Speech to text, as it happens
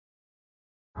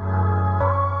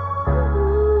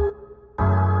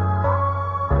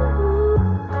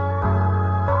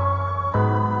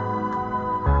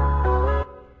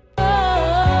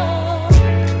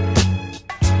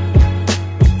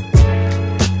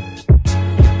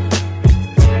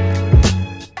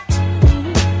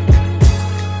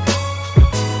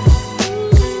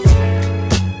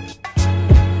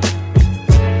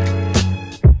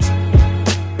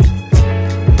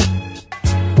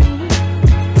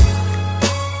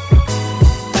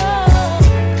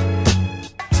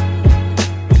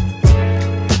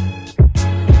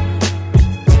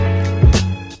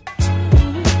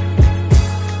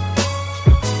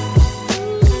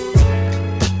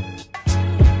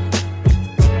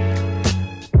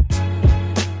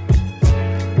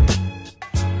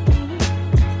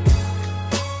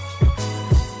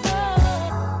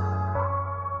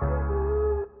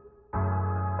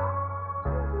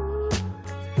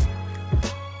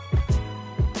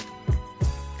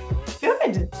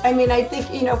I mean, I think,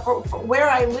 for where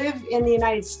I live in the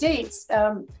United States,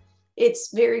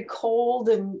 it's very cold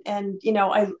and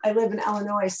I live in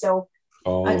Illinois. So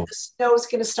the Oh, snow's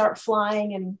going to start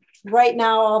flying. And right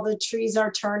now, all the trees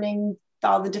are turning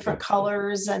all the different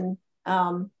colors. And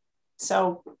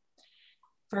so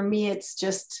for me, it's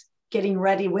just getting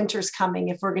ready. Winter's coming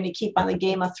if we're going to keep on the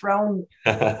Game of Thrones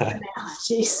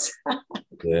analogies.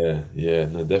 yeah, yeah,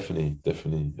 no, definitely,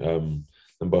 definitely.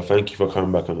 But thank you for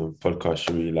coming back on the podcast,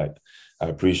 Sheree. Like, I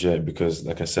appreciate it because,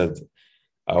 like I said,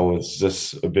 I was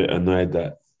just a bit annoyed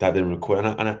that that didn't record.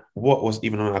 What was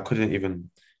even on, I couldn't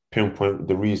even pinpoint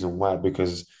the reason why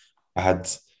because I had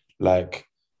like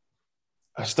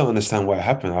I still don't understand why it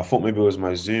happened. I thought maybe it was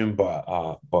my Zoom, but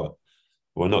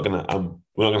we're not gonna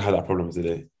have that problem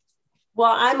today.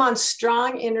 Well, I'm on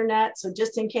strong internet. So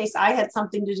just in case I had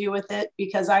something to do with it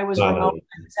because I was No, remote, no,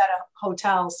 I was at a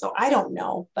hotel. So I don't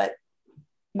know, but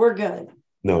we're good.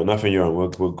 no, nothing you're on. We're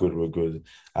good, we're good.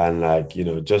 And like,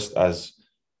 just as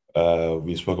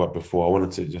we spoke about before, I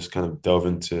wanted to just kind of delve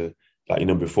into like,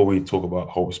 before we talk about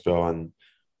Hope Spell and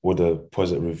all the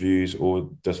positive reviews, or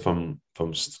just from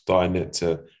starting it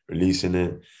to releasing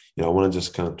it, I want to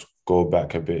just kind of go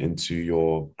back a bit into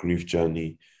your grief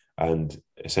journey and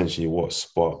essentially what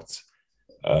sparked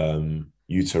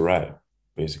you to write,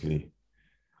 basically.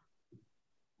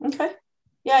 Okay.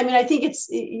 Yeah, I mean, I think it's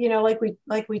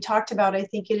like we talked about. I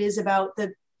think it is about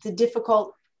the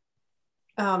difficult,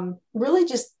 really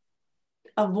just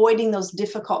avoiding those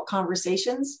difficult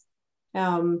conversations.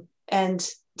 And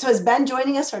so, is Ben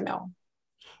joining us or no?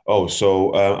 Oh,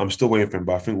 so I'm still waiting for him,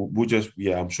 but I think we'll just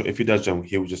yeah, I'm sure if he does jump,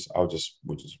 he'll just I'll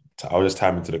just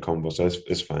time into the convo, so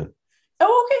it's fine.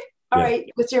 Oh, okay. All Yeah,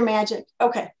 right. With your magic.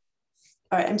 Okay.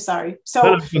 All right. I'm sorry. no, So,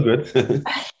 no, we're good.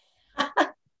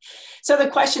 so the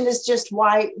question is just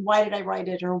why did I write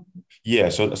it or Yeah,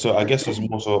 so I guess it's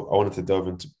more so I wanted to delve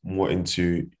into more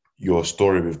into your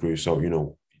story with grief. So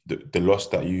the loss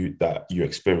that you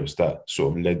experienced that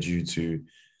sort of led you to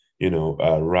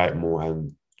write more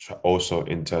and also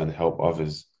in turn help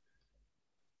others.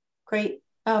 great.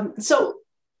 So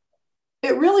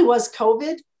it really was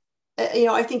COVID.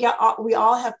 I think we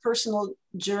all have personal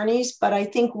journeys, but I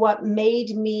think what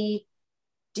made me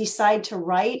decide to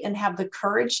write and have the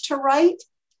courage to write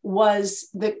was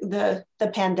the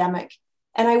pandemic.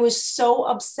 And I was so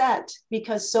upset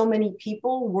because so many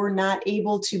people were not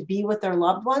able to be with their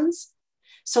loved ones.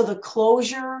 So the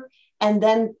closure, and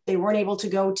then they weren't able to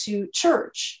go to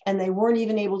church, and they weren't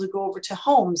even able to go over to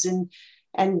homes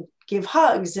and give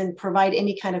hugs and provide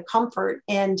any kind of comfort.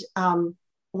 And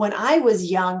when I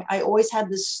was young, I always had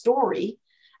this story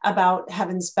about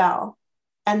Heaven's Bell,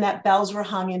 and that bells were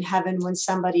hung in heaven when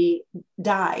somebody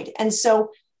died. And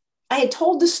so I had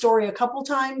told the story a couple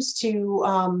times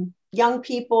to young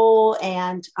people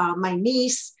and my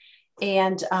niece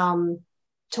and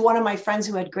to one of my friends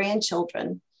who had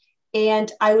grandchildren.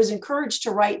 And I was encouraged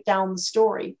to write down the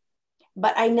story,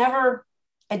 but I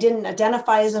didn't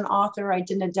identify as an author. I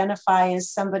didn't identify as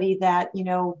somebody that,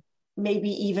 maybe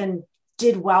even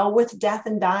did well with death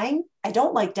and dying. I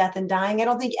don't like death and dying. I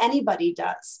don't think anybody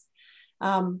does.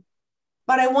 Um,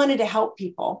 but I wanted to help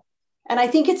people. And I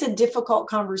think it's a difficult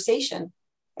conversation.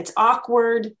 It's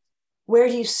awkward. Where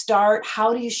do you start?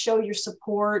 How do you show your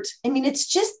support? I mean, it's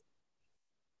just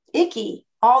icky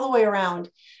all the way around.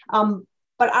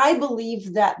 But I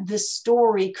believe that this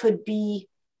story could be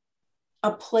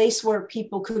a place where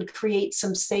people could create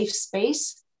some safe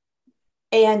space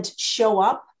and show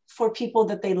up for people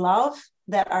that they love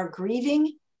that are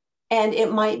grieving. And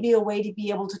it might be a way to be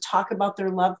able to talk about their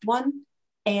loved one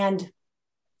and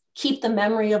keep the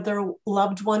memory of their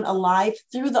loved one alive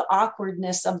through the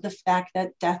awkwardness of the fact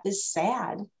that death is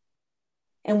sad.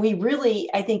 And we really,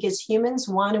 I think, as humans,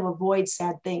 want to avoid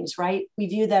sad things, right? We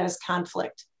view that as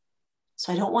conflict.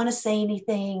 So I don't want to say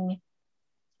anything.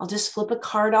 I'll just flip a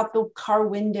card out the car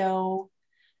window.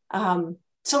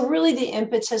 So really, the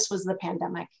impetus was the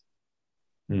pandemic.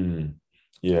 Hmm.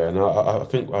 Yeah, and I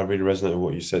think I really resonate with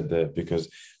what you said there because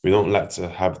we don't like to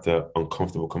have the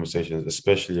uncomfortable conversations,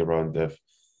 especially around death.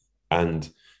 And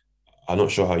I'm not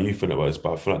sure how you feel about this,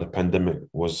 but I feel like the pandemic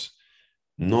was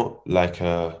not like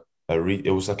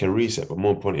it was like a reset, but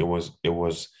more importantly, it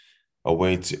was a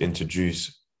way to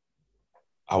introduce,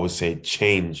 I would say,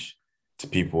 change to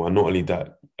people, and not only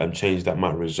that, change that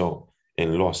might result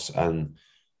in loss. And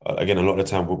again, a lot of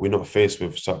the time we're not faced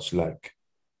with such like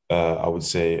I would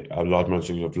say a large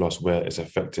majority of loss where it's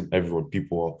affecting everyone.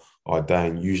 People are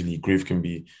dying. Usually, grief can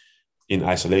be in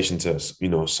isolation to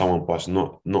someone, but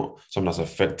not something that's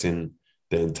affecting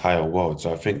the entire world.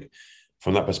 So I think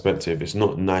from that perspective, it's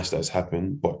not nice that it's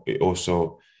happened, but it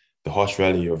also the harsh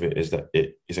reality of it is that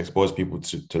it's exposed people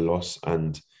to loss,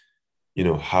 and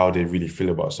how they really feel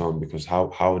about someone, because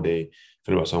how they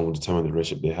feel about someone will determine the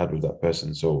relationship they had with that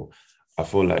person. So I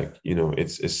feel like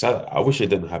it's sad. I wish it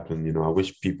didn't happen. I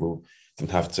wish people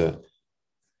didn't have to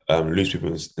lose people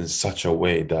in such a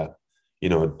way that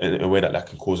in a way that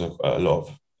can cause a lot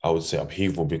of, I would say,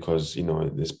 upheaval, because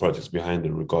there's projects behind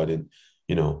it regarding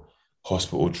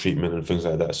hospital treatment and things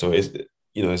like that. So it's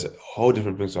a whole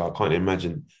different thing. So I can't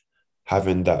imagine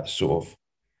having that sort of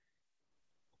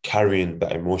carrying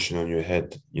that emotion on your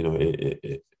head.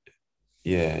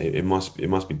 Yeah, it must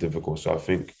be difficult. So I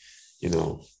think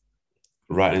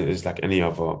writing is like any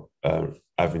other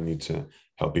avenue to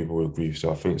help people with grief.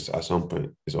 So I think at some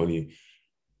point it's only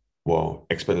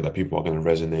expected that people are going to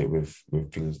resonate with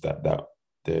things that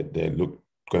they look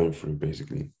going through,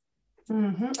 basically.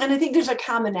 And I think there's a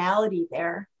commonality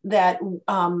there that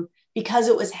because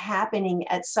it was happening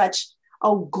at such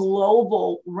a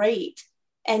global rate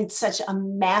and such a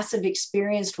massive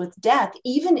experience with death,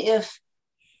 even if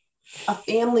a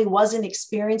family wasn't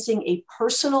experiencing a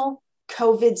personal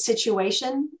COVID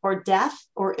situation or death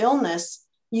or illness,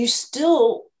 you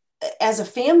still, as a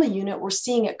family unit, were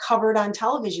seeing it covered on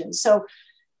television. So,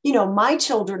 my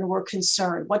children were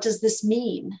concerned. What does this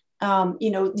mean?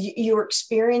 You're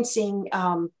experiencing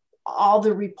all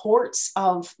the reports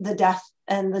of the death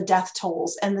and the death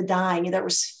tolls and the dying. And there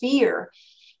was fear.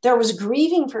 There was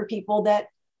grieving for people that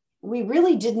we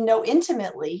really didn't know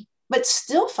intimately, but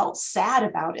still felt sad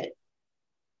about it.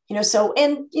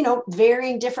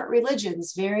 Varying different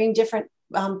religions, varying different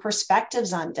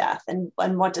perspectives on death and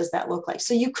what does that look like.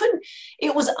 So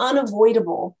it was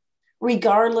unavoidable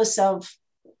regardless of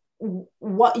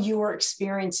what you were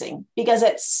experiencing, because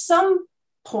at some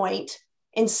point,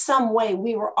 in some way,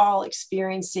 we were all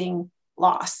experiencing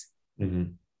loss.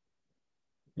 Mm-hmm.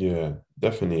 Yeah,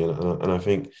 definitely. And I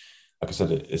think, like I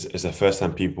said, it's the first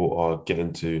time people are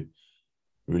getting to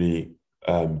really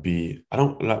be, I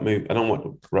don't like, maybe I don't want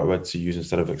the right word to use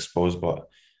instead of exposed, but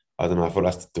I don't know, I feel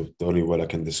that's the only word I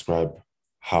can describe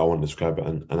how I want to describe it.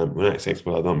 And when I say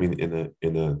exposed, I don't mean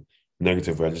in a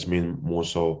negative way. I just mean more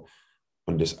so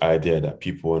on this idea that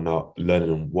people are now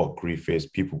learning what grief is.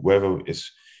 People, whether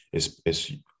it's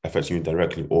affecting you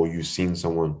directly, or you've seen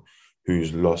someone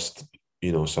who's lost,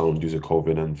 someone due to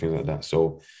COVID and things like that.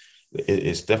 So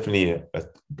it's definitely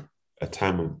a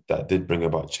time that did bring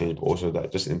about change, but also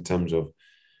that just in terms of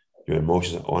your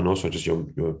emotions and also just your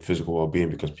physical well-being,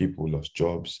 because people lost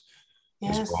jobs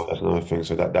as well. Yes. That's another thing.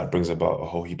 So that brings about a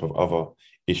whole heap of other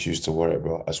issues to worry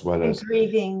about, as well And as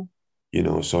grieving.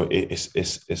 so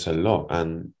it's a lot.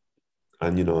 And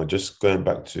just going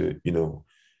back to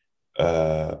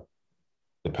uh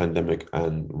the pandemic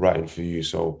and writing for you.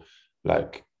 So,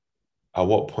 like, at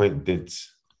what point did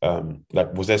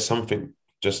was there something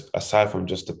just aside from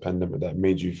just the pandemic that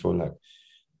made you feel like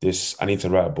this, I need to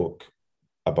write a book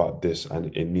about this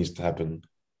and it needs to happen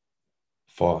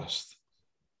fast?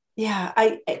 Yeah,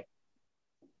 I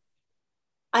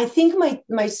think my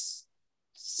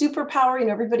superpower,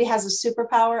 everybody has a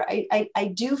superpower. I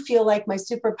do feel like my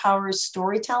superpower is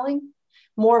storytelling,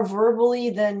 more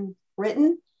verbally than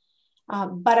written.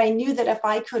 But I knew that if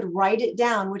I could write it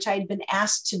down, which I had been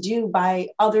asked to do by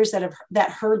others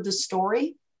that heard the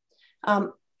story,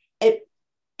 um, it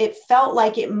it felt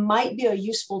like it might be a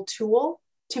useful tool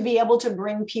to be able to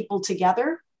bring people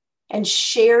together and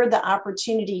share the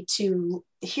opportunity to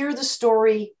hear the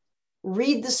story,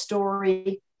 read the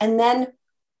story, and then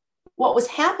what was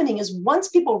happening is once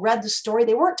people read the story,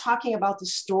 they weren't talking about the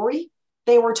story,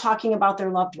 they were talking about their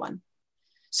loved one.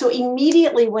 So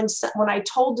immediately when I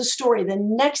told the story, the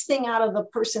next thing out of the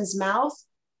person's mouth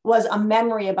was a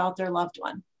memory about their loved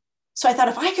one. So I thought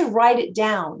if I could write it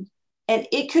down and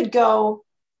it could go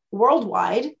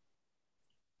worldwide,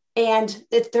 and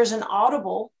there's an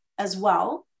Audible as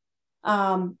well,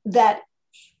 that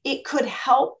it could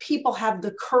help people have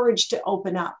the courage to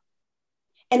open up.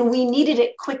 And we needed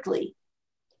it quickly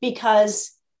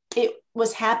because it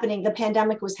was happening, the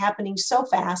pandemic was happening so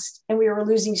fast and we were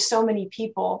losing so many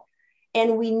people.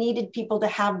 And we needed people to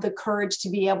have the courage to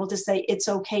be able to say, it's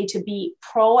okay to be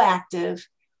proactive,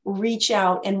 reach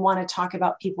out and want to talk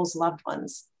about people's loved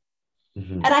ones.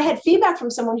 Mm-hmm. And I had feedback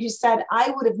from someone who said,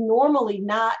 I would have normally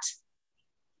not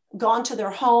gone to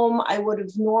their home. I would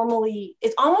have normally,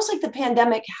 it's almost like the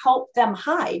pandemic helped them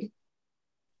hide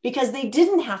because they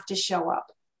didn't have to show up.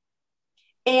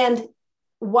 And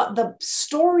what the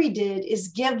story did is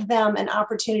give them an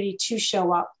opportunity to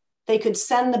show up. They could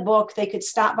send the book, they could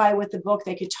stop by with the book,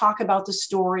 they could talk about the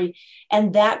story.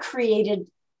 And that created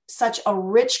such a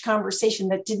rich conversation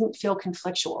that didn't feel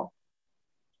conflictual.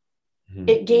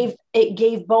 Mhm. it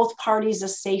gave both parties a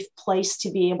safe place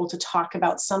to be able to talk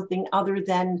about something other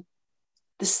than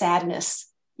the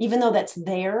sadness. Even though that's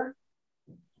there,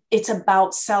 it's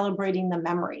about celebrating the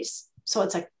memories. So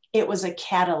it was a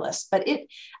catalyst, but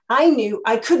I knew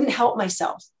I couldn't help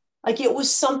myself. Like it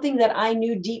was something that I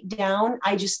knew deep down.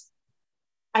 I just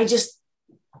had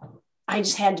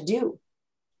to do.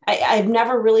 I've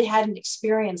never really had an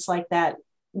experience like that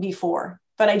before,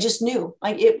 but I just knew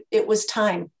like it was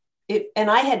time.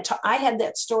 And I had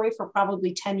that story for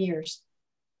probably 10 years.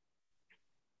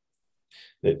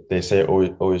 They say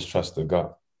always trust the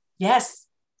gut. Yes.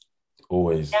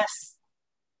 Always, Yes.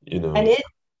 you And know.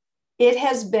 it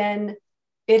has been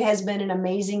an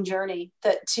amazing journey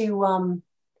to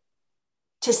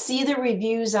see the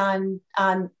reviews on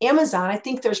Amazon. I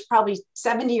think there's probably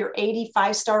 70 or 80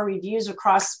 5-star reviews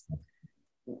across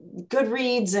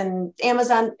Goodreads and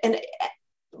Amazon.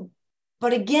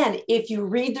 But again, if you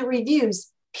read the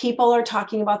reviews, people are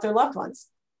talking about their loved ones.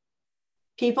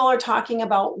 People are talking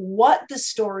about what the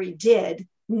story did,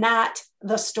 not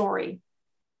the story,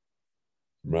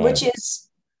 which Right. is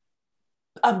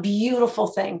a beautiful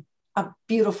thing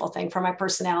for my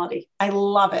personality. I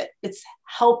love it. It's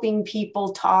helping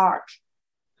people talk.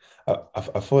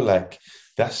 I feel like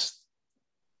that's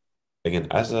again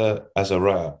as a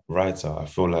writer, I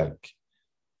feel like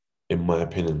in my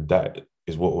opinion, that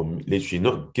is what will literally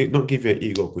not give you an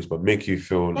ego boost, but make you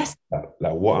feel Yes.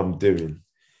 like what I'm doing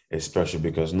is special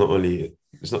because not only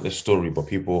it's not the story, but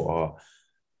people are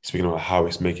speaking about how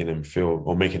it's making them feel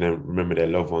or making them remember their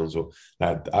loved ones or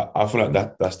like I feel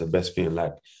like that's the best thing.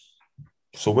 Like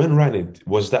so when writing,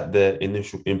 was that the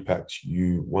initial impact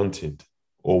you wanted?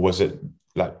 Or was it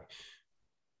like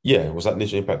yeah, was that the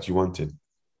initial impact you wanted?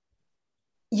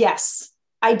 Yes.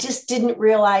 I just didn't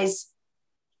realize,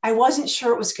 I wasn't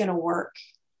sure it was going to work.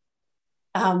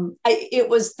 It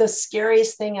was the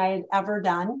scariest thing I had ever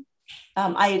done.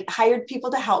 I had hired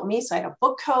people to help me. So I had a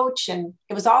book coach, and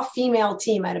it was all female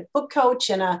team. I had a book coach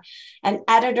and an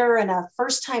editor and a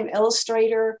first time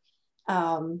illustrator,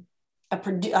 um, a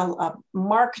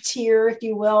marketeer, if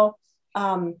you will.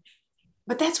 Um,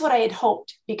 but that's what I had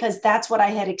hoped, because that's what I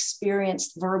had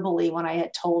experienced verbally when I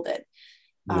had told it.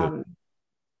 Yeah. Um,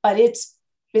 but it's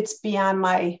beyond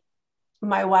my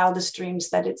wildest dreams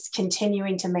that it's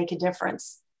continuing to make a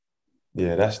difference.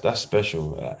 Yeah, that's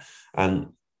special.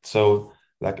 And so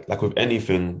like with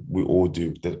anything we all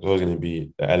do, there's always going to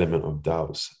be an element of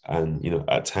doubts. And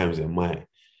at times it might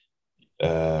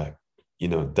uh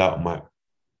doubt might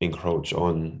encroach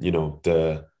on,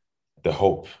 the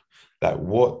hope. Like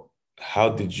how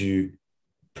did you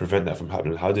prevent that from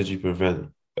happening? How did you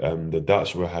prevent the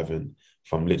doubts you were having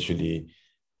from literally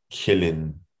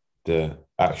killing the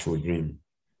actual dream?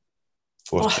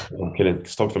 Or Well,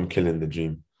 stop from killing the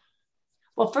dream?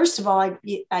 well, first of all, I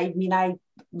mean, I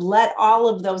let all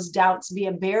of those doubts be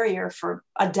a barrier for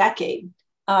a decade.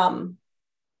 Um,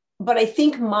 but I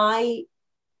think my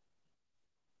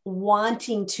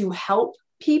wanting to help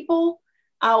people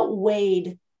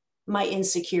outweighed my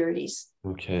insecurities.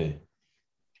 Okay.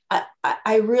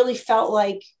 I really felt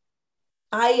like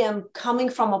I am coming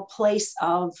from a place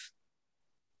of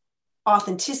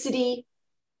authenticity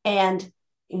and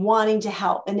wanting to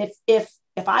help. And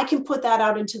if I can put that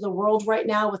out into the world right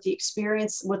now with the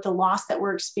experience, with the loss that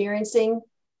we're experiencing,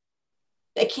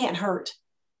 it can't hurt.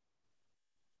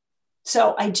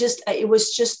 So it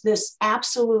was just this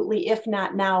absolutely, if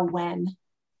not now, when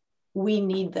we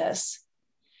need this.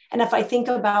 And if I think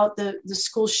about the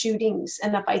school shootings,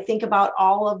 and if I think about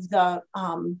all of the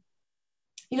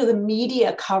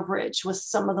media coverage with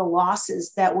some of the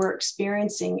losses that we're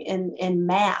experiencing in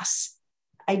mass,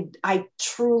 I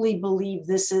truly believe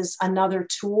this is another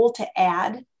tool to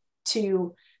add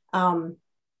to um,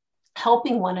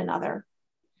 helping one another.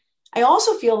 I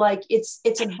also feel like it's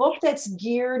a book that's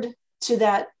geared to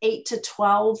that 8 to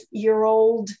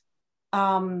 12-year-old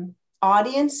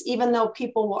audience, even though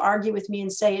people will argue with me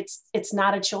and say it's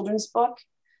not a children's book.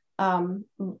 Um,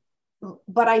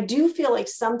 but I do feel like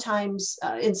sometimes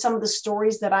in some of the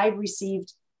stories that I've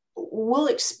received,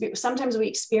 sometimes we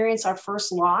experience our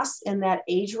first loss in that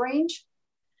age range.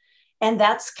 And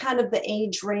that's kind of the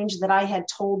age range that I had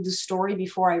told the story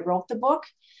before I wrote the book.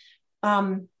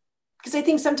 Because I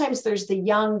think sometimes there's the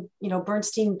young,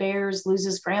 Bernstein Bears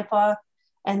loses grandpa.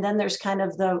 And then there's kind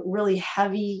of the really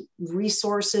heavy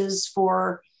resources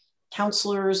for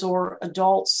counselors or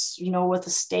adults, with the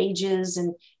stages.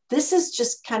 And this is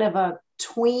just kind of a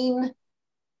tween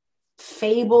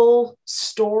fable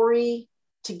story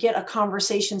to get a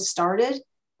conversation started.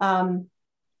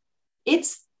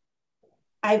 It's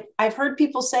I've heard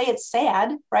people say it's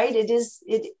sad, right? It's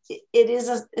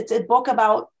a book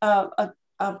about a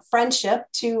friendship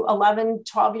to 11,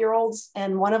 12-year-olds,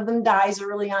 and one of them dies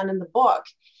early on in the book.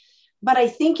 But I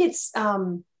think it's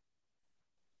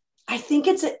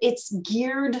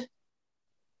geared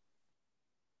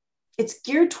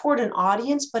toward an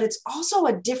audience, but it's also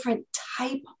a different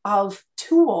type of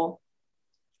tool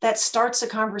that starts a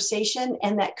conversation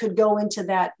and that could go into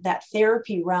that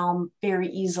therapy realm very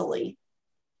easily.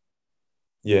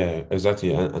 Yeah,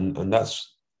 exactly. And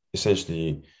that's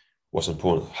essentially what's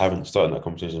important, having started that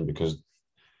conversation, because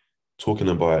talking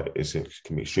about it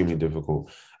can be extremely difficult.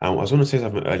 And I was going to say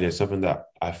something earlier, something that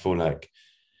I feel like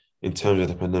in terms of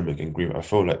the pandemic and grief, I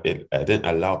feel like it didn't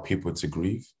allow people to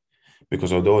grieve,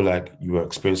 because although like you were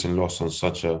experiencing loss on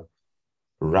such a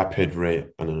rapid rate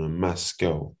and on a mass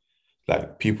scale,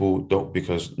 like people don't,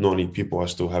 because not only people are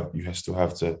still have you still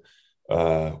have to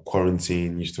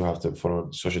quarantine, you still have to follow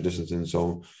social distancing,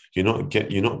 so you're not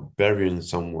burying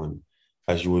someone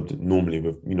as you would normally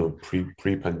with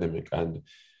pre-pandemic. And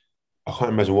I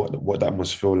can't imagine what that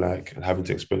must feel like, and having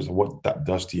to experience and what that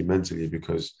does to you mentally,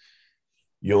 because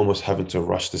you're almost having to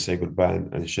rush to say goodbye,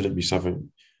 and it shouldn't be something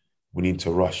we need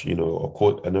to rush. Of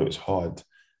course, I know it's hard,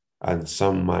 and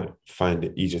some might find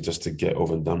it easier just to get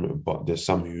over and done with. But there's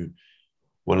some who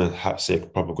want to say a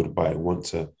proper goodbye, want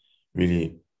to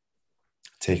really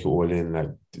take it all in, like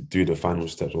do the final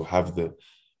steps, or have the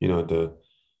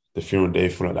funeral they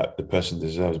feel like the person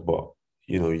deserves. But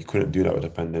you couldn't do that with a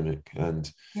pandemic,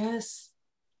 and Yes.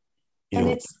 you And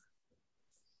know, it's,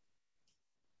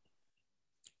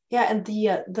 yeah, and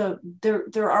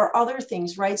there are other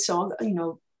things, right? So,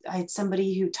 I had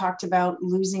somebody who talked about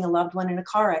losing a loved one in a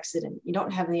car accident. You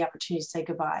don't have any opportunity to say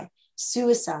goodbye.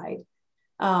 Suicide.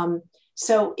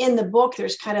 So in the book,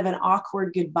 there's kind of an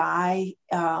awkward goodbye,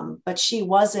 but Ashley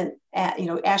wasn't at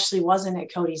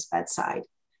Cody's bedside.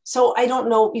 So I don't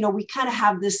know, we kind of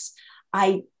have this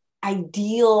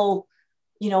ideal,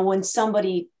 when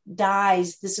somebody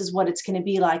dies, this is what it's going to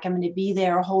be like. I'm going to be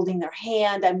there holding their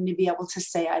hand. I'm going to be able to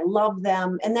say I love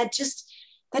them. And that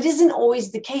isn't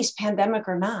always the case, pandemic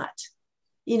or not,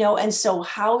 and so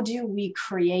how do we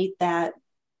create that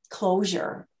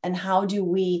closure, and how do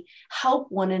we help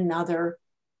one another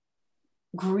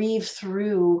grieve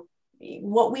through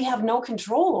what we have no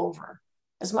control over?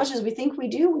 As much as we think we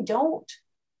do, we don't.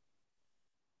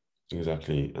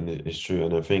 exactly, and it's true.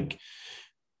 And I think,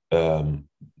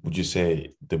 would you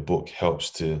say the book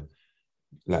helps to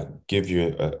like give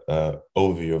you a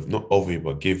overview of, not overview,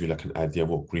 but give you like an idea of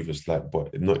what grief is like,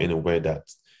 but not in a way that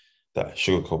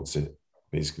sugarcoats it.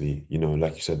 Basically,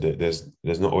 like you said,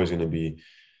 there's not always going to be,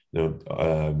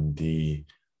 the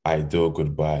ideal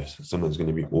goodbye. Sometimes going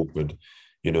to be awkward,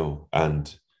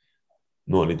 and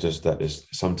not only just that, is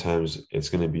sometimes it's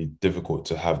going to be difficult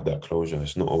to have that closure.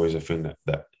 It's not always a thing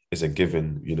that is a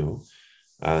given,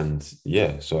 and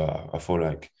yeah. So I feel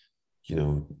like,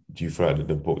 do you feel like that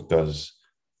the book does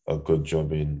a good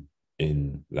job in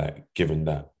like giving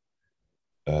that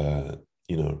uh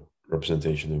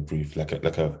representation of grief, like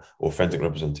a authentic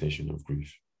representation of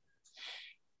grief?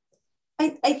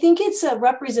 I think it's a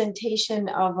representation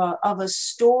of a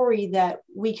story that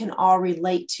we can all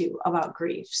relate to about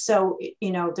grief. So,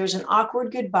 there's an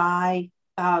awkward goodbye.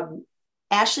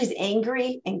 Ashley's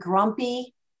angry and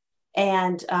grumpy,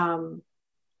 and, kind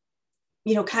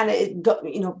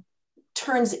of,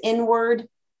 turns inward,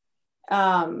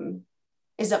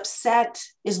 is upset,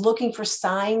 is looking for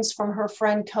signs from her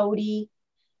friend Cody.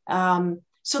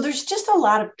 So there's just a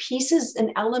lot of pieces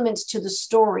and elements to the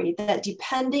story that,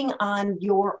 depending on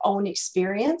your own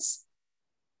experience,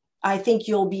 I think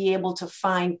you'll be able to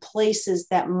find places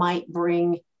that might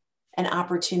bring an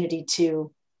opportunity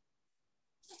to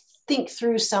think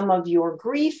through some of your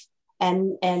grief,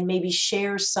 and maybe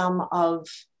share some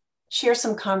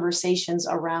conversations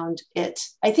around it.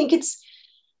 I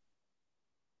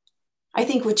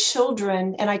think with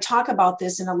children, and I talk about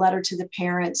this in a letter to the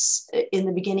parents in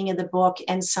the beginning of the book,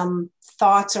 and some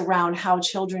thoughts around how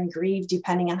children grieve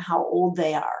depending on how old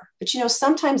they are. But,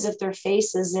 sometimes if their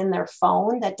face is in their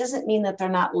phone, that doesn't mean that they're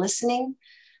not listening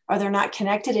or they're not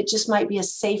connected. It just might be a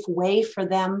safe way for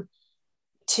them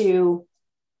to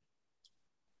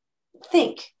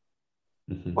think.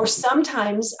 Mm-hmm. Or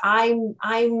sometimes I'm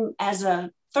as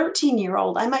a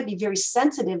 13-year-old, I might be very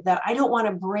sensitive that I don't want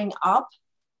to bring up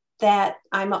that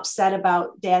I'm upset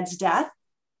about dad's death,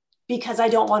 because I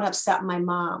don't want to upset my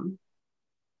mom.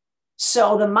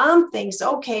 So the mom thinks,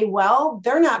 okay, well,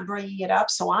 they're not bringing it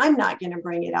up, so I'm not going to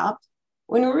bring it up.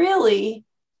 When really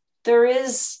there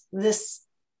is this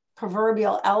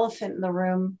proverbial elephant in the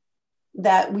room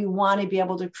that we want to be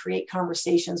able to create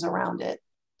conversations around it.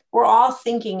 We're all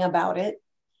thinking about it.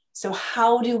 So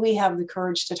how do we have the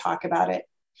courage to talk about it?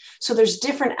 So there's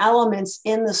different elements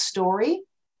in the story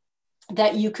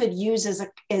that you could use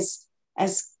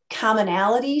as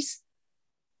commonalities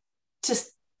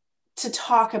to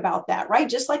talk about that, right?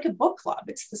 Just like a book club,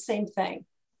 it's the same thing.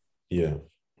 Yeah,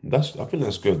 I think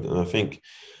that's good. And I think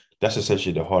that's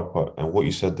essentially the hard part. And what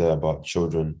you said there about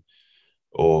children,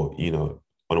 or,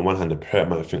 on the one hand, the parent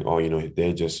might think, oh,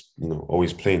 they're just,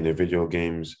 always playing their video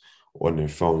games on their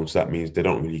phones. That means they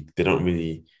don't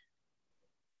really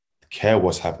care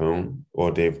what's happening,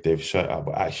 or they've shut out.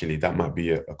 But actually, that might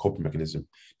be a coping mechanism.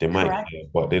 They might Correct. care,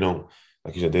 but they don't,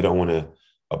 like you said, they don't want to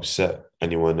upset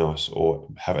anyone else or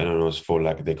have anyone else feel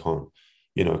like they can't,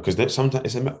 because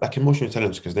sometimes it's like emotional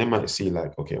intelligence, because they might see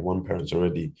like, okay, one parent's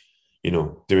already,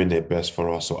 doing their best for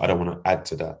us, so I don't want to add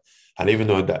to that. And even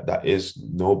though that is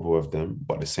noble of them,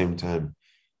 but at the same time,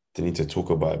 they need to talk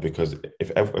about it, because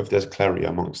if there's clarity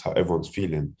amongst how everyone's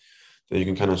feeling, then you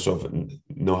can kind of sort of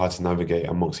know how to navigate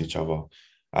amongst each other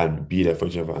and be there for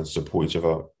each other and support each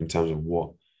other in terms of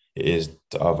what it is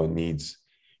the other needs.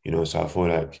 So I feel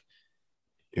like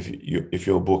if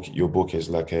your book is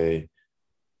like a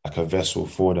vessel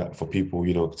for that, for people,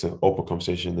 to open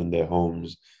conversation in their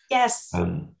homes, Yes,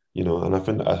 and I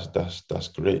think that's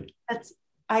great. that's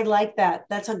I like that.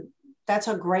 That's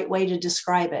a great way to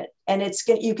describe it. And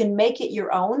you can make it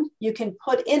your own. You can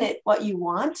put in it what you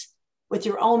want with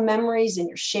your own memories and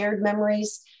your shared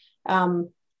memories. And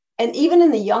even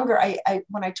in the younger,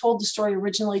 when I told the story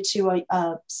originally to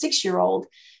a 6-year-old,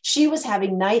 she was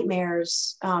having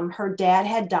nightmares. Her dad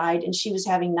had died, and she was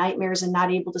having nightmares and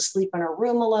not able to sleep in her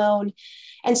room alone.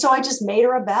 And so I just made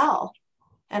her a bell.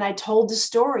 And I told the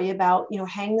story about,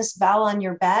 hang this bell on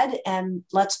your bed, and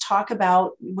let's talk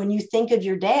about when you think of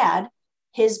your dad,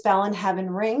 his bell in heaven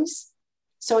rings.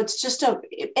 So it's just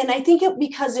and I think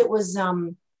because it was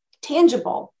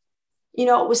tangible, it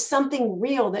was something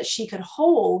real that she could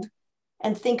hold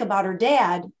and think about her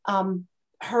dad.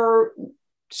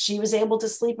 She was able to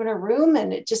sleep in her room,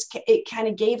 and it kind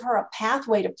of gave her a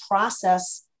pathway to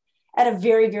process at a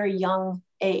very, very young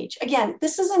age. Again,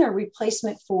 this isn't a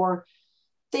replacement for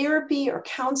therapy or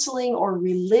counseling or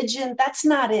religion. That's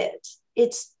not it.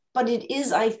 But it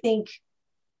is, I think,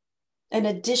 an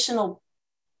additional,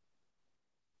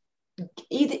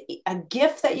 either a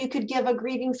gift that you could give a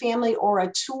grieving family, or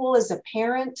a tool as a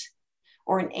parent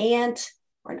or an aunt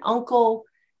or an uncle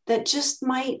that just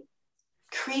might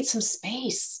create some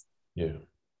space. Yeah.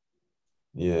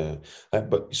 Yeah.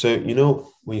 But so,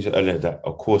 when you said earlier that,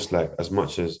 of course, like, as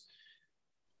much as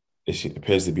it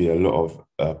appears to be a lot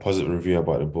of positive review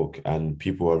about the book and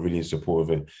people are really in support of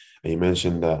it, and you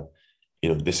mentioned that,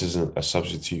 this isn't a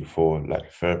substitute for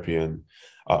like therapy, and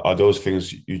are those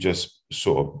things you just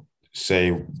sort of say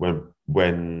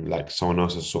when like someone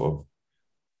else has sort of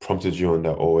prompted you on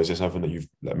that, or is it something that you've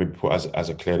like maybe put as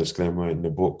a clear disclaimer in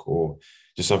the book, or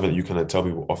just something that you kind of tell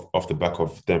people off the back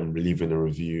of them leaving a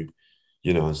review,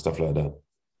 and stuff like that?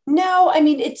 No, I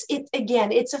mean, it's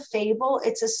a fable,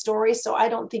 it's a story. So I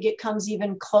don't think it comes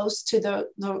even close to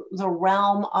the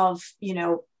realm of,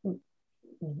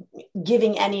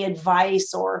 giving any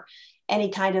advice or any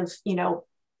kind of,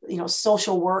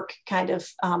 social work kind of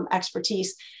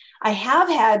expertise. I have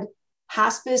had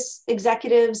hospice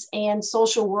executives and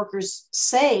social workers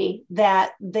say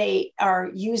that they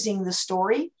are using the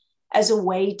story as a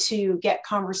way to get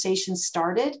conversations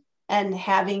started, and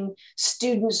having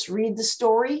students read the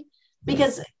story,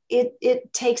 because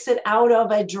it takes it out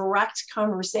of a direct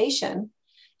conversation.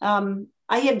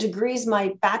 I have degrees,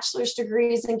 my bachelor's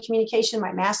degree is in communication,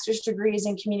 my master's degree is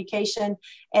in communication,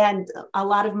 and a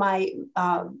lot of my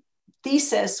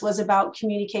thesis was about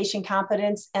communication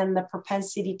competence and the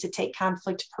propensity to take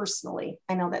conflict personally.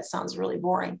 I know that sounds really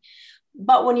boring,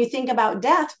 but when you think about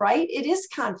death, right, it is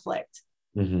conflict,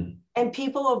 Mm-hmm. and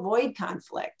people avoid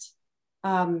conflict.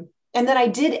 And then I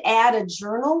did add a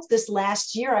journal this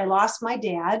last year. I lost my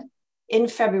dad in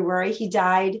February. He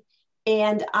died.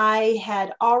 And I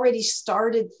had already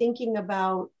started thinking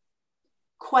about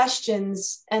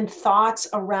questions and thoughts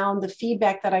around the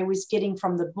feedback that I was getting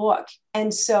from the book.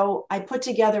 And so I put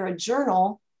together a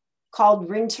journal called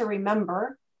Ring to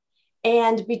Remember.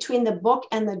 And between the book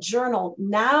and the journal,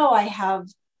 now I have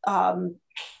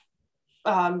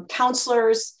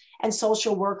counselors and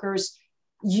social workers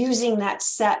using that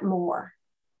set more.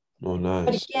 Oh, But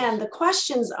nice. again, the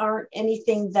questions aren't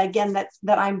anything that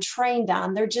I'm trained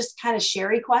on. They're just kind of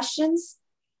Sherry questions.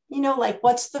 Like,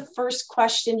 what's the first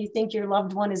question you think your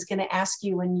loved one is going to ask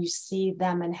you when you see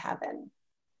them in heaven?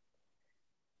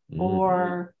 Mm.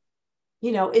 Or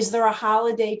is there a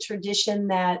holiday tradition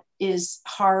that is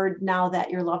hard now that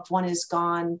your loved one is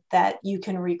gone that you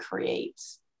can recreate?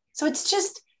 So it's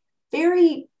just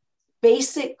very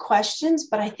basic questions,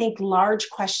 but I think large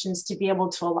questions to be able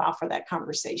to allow for that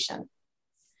conversation.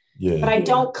 But Yeah. I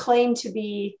don't claim to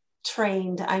be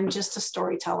trained. I'm just a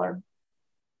storyteller.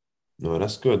 No,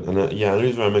 that's good. And yeah, the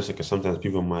reason why I mentioned because sometimes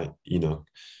people might,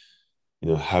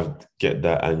 have get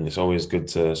that, and it's always good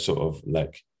to sort of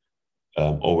like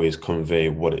always convey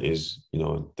what it is,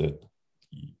 that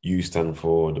you stand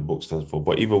for, the book stands for.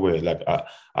 But either way, like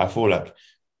I feel like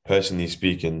personally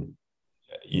speaking,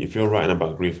 if you're writing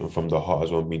about grief and from the heart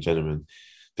as well, being genuine,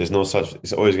 there's no such.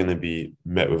 It's always going to be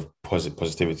met with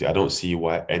positivity. I don't see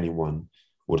why anyone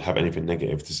would have anything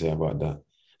negative to say about that,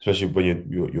 especially when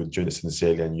you're doing it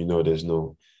sincerely and there's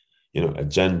no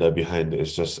agenda behind it.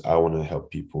 It's just I want to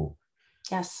help people,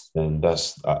 Yes. and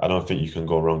I don't think you can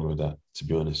go wrong with that. To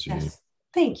be honest with you, Yes.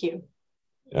 Thank you.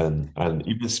 and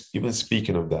even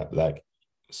speaking of that, like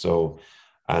so,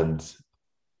 and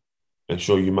I'm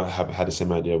sure you might have had the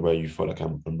same idea where you felt like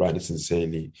I'm writing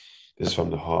sincerely, this is from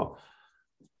the heart.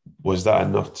 Was that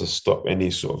enough to stop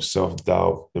any sort of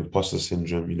self-doubt, imposter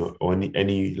syndrome, or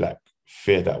any like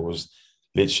fear that was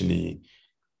literally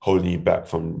holding you back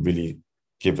from really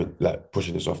giving like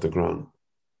pushing this off the ground?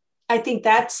 I think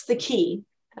that's the key.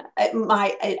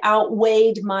 It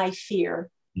outweighed my fear.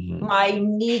 Mhm. My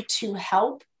need to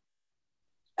help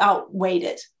outweighed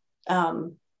it.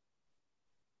 Um,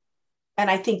 and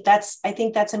I think that's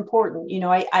important.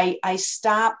 I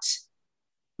stopped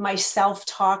my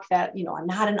self-talk that, I'm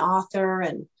not an author,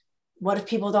 and what if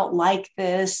people don't like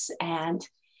this? And,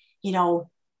 you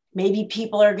know, maybe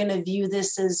people are going to view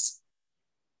this as,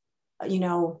 you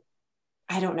know,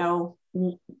 I don't know,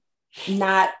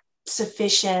 not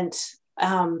sufficient.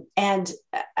 And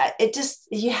it just,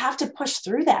 you have to push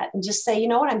through that and just say, you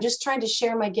know what, I'm just trying to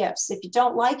share my gifts. If you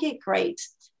don't like it, great.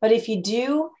 But if you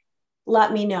do,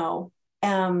 let me know.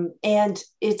 And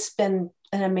it's been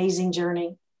an amazing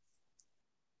journey.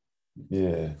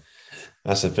 Yeah,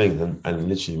 that's the thing. And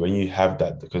literally when you have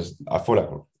that, because I feel like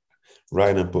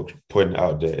writing a book, putting it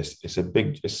out there, it's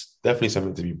definitely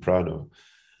something to be proud of.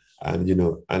 And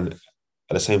and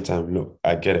at the same time, look,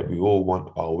 I get it. We all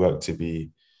want our work to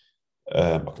be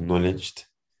acknowledged,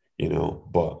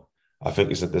 but I think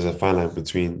there's a fine line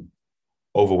between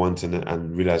over wanting it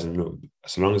and realizing, look,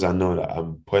 as long as I know that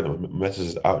I'm putting my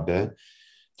messages out there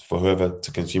for whoever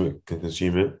to consume it can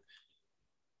consume it,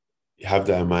 you have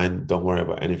that in mind. Don't worry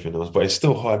about anything else. But it's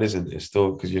still hard, isn't it? It's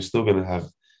still because you're still gonna have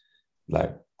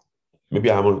like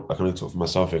maybe I can only talk for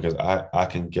myself here because I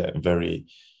can get very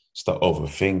start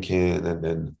overthinking, and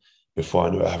then before I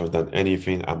know it, I haven't done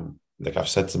anything. I'm like I've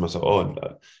said to myself,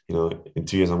 oh, in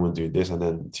 2 years I'm going to do this, and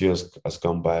then 2 years has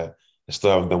gone by, I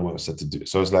still haven't done what I said to do.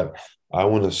 So it's like I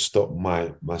want to stop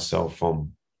myself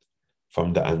from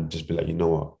that and just be like, you know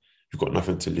what, you've got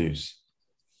nothing to lose.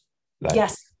 Like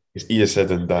Yes. it's easier said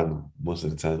than done most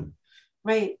of the time.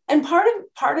 Right. And part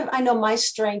of I know my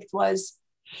strength was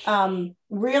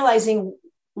realizing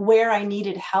where I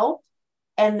needed help,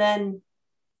 and then,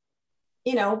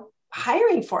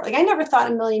 hiring for it. Like I never thought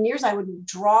in a million years I would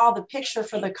draw the picture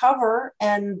for the cover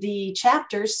and the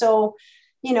chapters. So,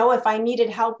 if I needed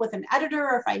help with an editor,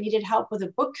 or if I needed help with a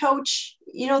book coach,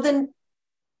 then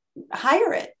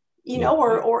hire it, Yeah.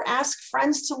 or ask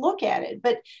friends to look at it.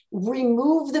 But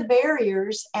remove the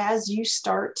barriers as you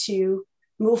start to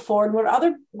move forward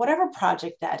with whatever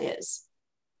project that is.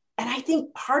 And I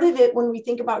think part of it, when we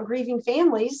think about grieving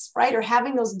families, right, or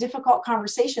having those difficult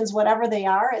conversations, whatever they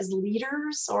are, as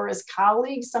leaders or as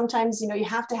colleagues, sometimes, you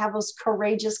have to have those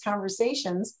courageous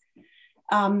conversations.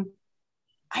 um,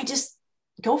 I just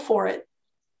go for it,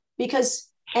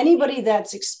 because anybody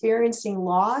that's experiencing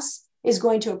loss is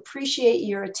going to appreciate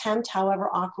your attempt, however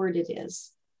awkward it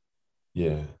is.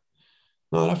 Yeah.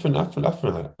 No, I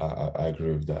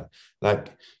agree with that.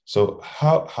 Like, so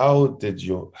how do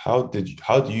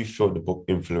you feel the book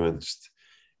influenced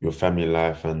your family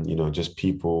life and just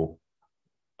people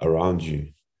around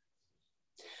you?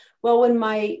 Well, when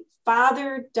my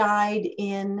father died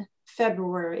in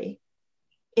February,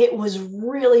 it was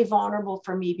really vulnerable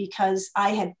for me, because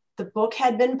the book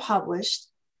had been published.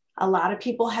 A lot of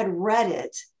people had read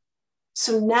it.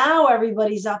 So now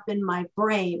everybody's up in my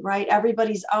brain, right?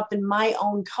 Everybody's up in my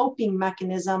own coping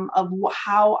mechanism of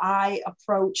how I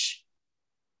approach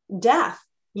death.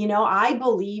 I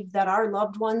believe that our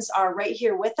loved ones are right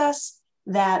here with us,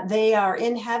 that they are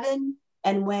in heaven.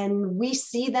 And when we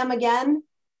see them again,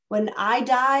 when I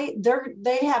die,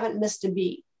 they haven't missed a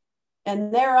beat,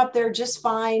 and they're up there just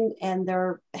fine, and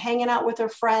they're hanging out with their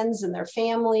friends and their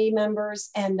family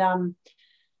members. And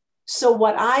So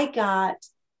what I got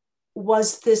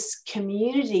was this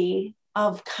community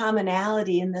of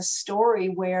commonality in this story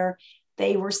where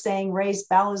they were saying Ray's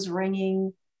bell is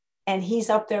ringing and he's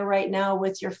up there right now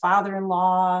with your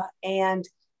father-in-law and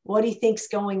what he thinks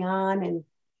going on. And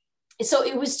so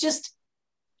it was just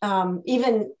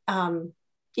even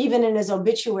in his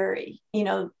obituary,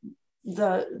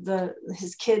 the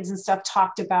his kids and stuff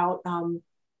talked about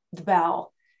the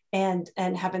bell and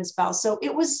Heaven's bell. So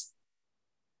it was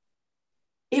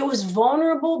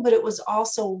vulnerable, but it was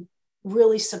also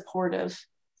really supportive.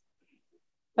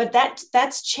 But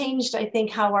that's changed, I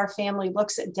think, how our family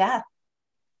looks at death.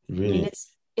 I mean,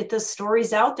 Really? the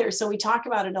story's out there, so we talk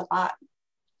about it a lot.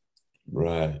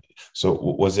 Right. So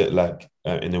was it like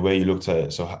in the way you looked at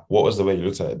it? So what was the way you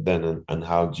looked at it then, and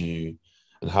how do you,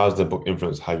 and how has the book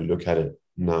influenced how you look at it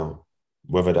now,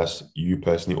 whether that's you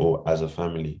personally or as a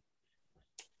family?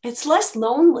 It's less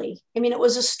lonely. I mean, it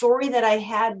was a story that I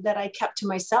had that I kept to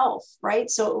myself, right?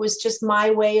 So it was just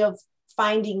my way of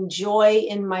finding joy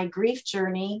in my grief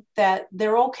journey, that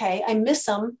they're okay. I miss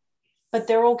them, but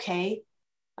they're okay.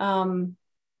 Um,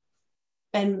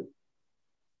 and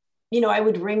I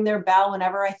would ring their bell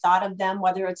whenever I thought of them,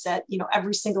 whether it's at,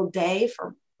 every single day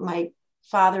for my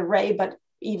father, Ray, but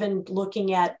even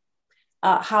looking at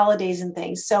holidays and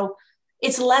things. So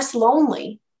it's less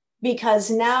lonely because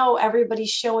now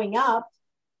everybody's showing up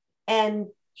and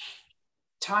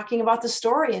talking about the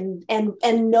story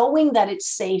and knowing that it's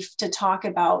safe to talk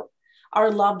about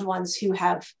our loved ones who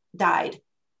have died.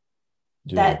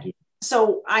 Yeah. That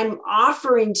so I'm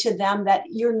offering to them that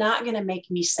you're not going to make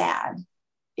me sad.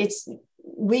 It's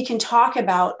We can talk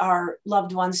about our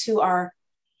loved ones who are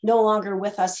no longer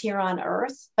with us here on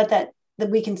earth, but that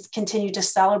we can continue to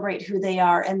celebrate who they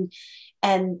are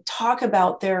and talk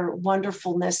about their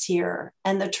wonderfulness here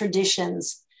and the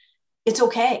traditions. It's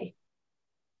okay.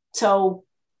 So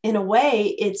in a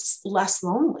way, it's less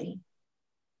lonely.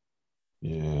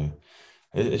 Yeah.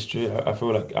 It's true. I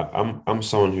feel like I'm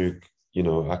someone who,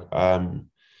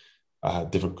 I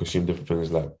had different consume different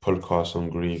things like podcasts on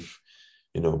grief,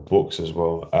 books as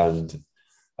well. And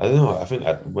I don't know, I think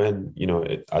when,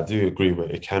 I do agree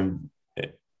with it can,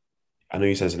 I know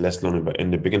you said it's less lonely, but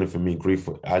in the beginning for me, grief,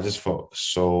 I just felt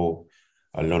so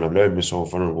alone. I've never been so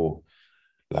vulnerable.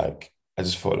 Like, I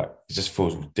just felt like it just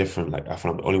feels different. Like, I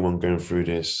feel I'm the only one going through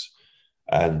this.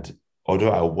 And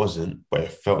although I wasn't, but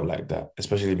it felt like that,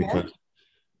 especially Yeah. because,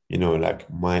 like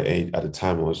my age at the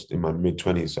time, I was in my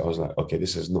mid-20s. So I was like, okay,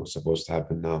 this is not supposed to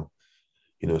happen now.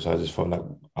 So I just felt like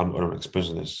I'm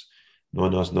experiencing this. No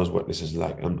one else knows what this is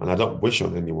like. And I don't wish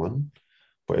on anyone,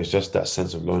 but it's just that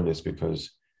sense of loneliness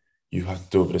because you have to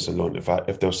deal with this alone. If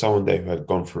there was someone there who had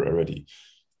gone through it already,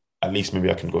 at least maybe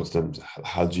I can go to them.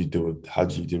 How do you deal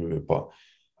with it? But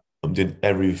I'm doing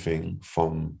everything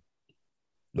from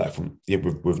yeah,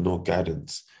 with no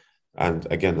guidance. And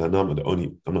again, I know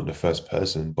I'm not the first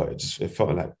person, but it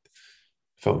felt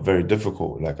very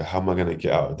difficult. Like, how am I gonna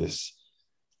get out of this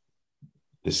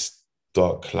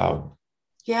dark cloud?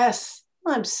 Yes,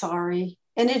 I'm sorry.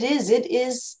 And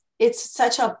it's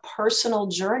such a personal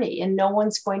journey, and no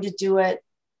one's going to do it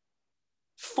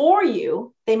for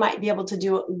you. They might be able to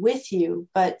do it with you,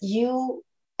 but you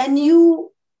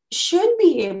should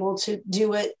be able to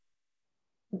do it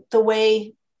the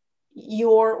way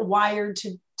you're wired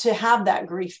to have that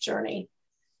grief journey.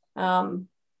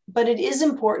 But it is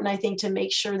important, I think, to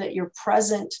make sure that you're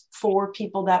present for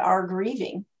people that are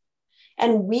grieving.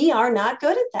 And we are not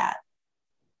good at that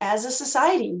as a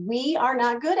society. We are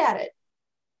not good at it.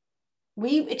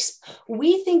 We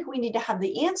think we need to have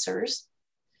the answers.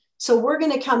 So we're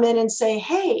going to come in and say,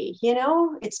 hey,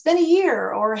 it's been a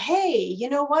year, or hey, you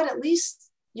know what, at least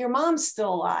your mom's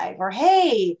still alive, or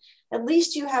hey, at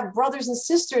least you have brothers and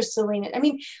sisters to lean in. I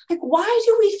mean, like, why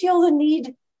do we feel the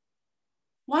need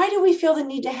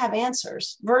to have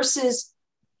answers versus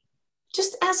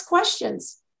just ask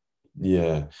questions?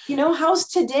 Yeah, How's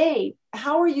today?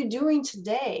 How are you doing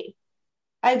today?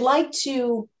 I'd like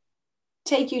to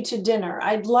take you to dinner.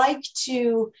 I'd like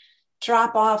to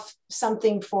drop off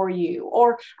something for you.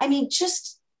 Or, I mean,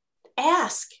 just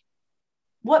ask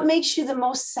what makes you the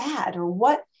most sad, or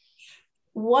what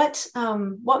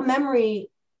memory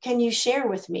can you share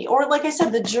with me? Or, like I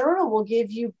said, the journal will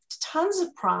give you tons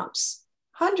of prompts,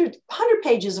 100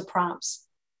 pages of prompts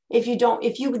if you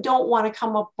don't want to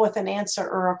come up with an answer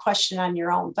or a question on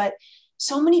your own. But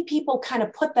so many people kind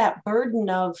of put that burden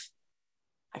of,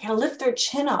 I got to lift their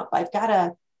chin up, I've got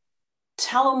to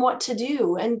tell them what to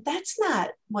do, and that's not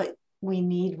what we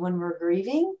need when we're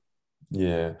grieving.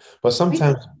 yeah. But We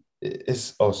sometimes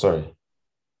it's, oh, sorry.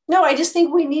 No, I just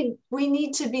think we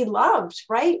need to be loved,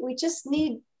 right? We just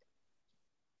need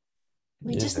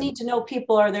We just Yeah, need to know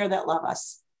people are there that love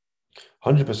us.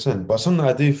 100%. But something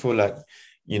I do feel like,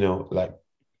 like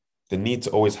the need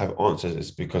to always have answers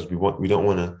is because we don't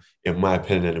want to, in my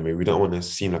opinion anyway, we don't want to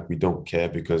seem like we don't care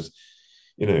because,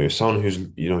 if someone who's,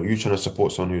 you're trying to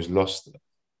support someone who's lost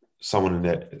someone in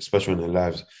their, especially in their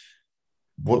lives,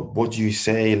 what do you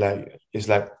say? Like, it's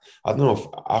like, I don't know if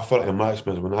I felt like in my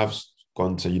experience when I've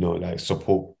gone to, like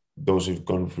support those who've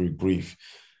gone through grief,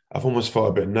 I've almost felt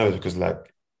a bit nervous because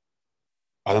like,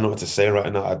 I don't know what to say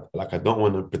right now. I don't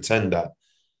want to pretend that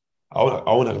I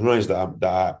want to acknowledge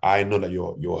that I know that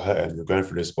you're hurting, you're going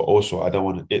through this, but also I don't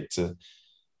want it to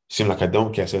seem like I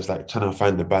don't care. So it's like trying to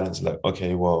find the balance. Like,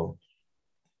 okay, well,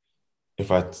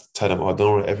 if I tell them, oh,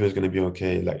 don't worry, everything's gonna be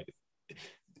okay. Like,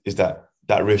 is that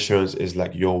reassurance is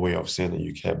like your way of saying that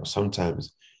you care, but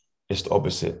sometimes it's the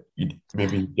opposite. You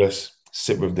maybe just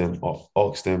sit with them or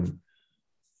ask them,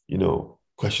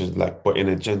 questions like, but in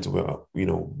a gentle way,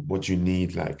 what you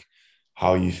need, like,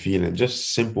 how are you feeling,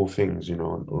 just simple things,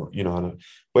 or,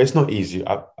 but it's not easy.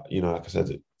 Like I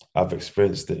said, I've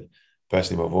experienced it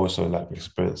personally, but I've also like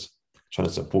experienced trying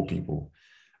to support people.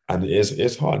 And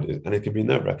it's hard and it can be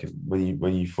nerve-wracking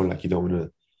when you feel like you don't want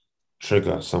to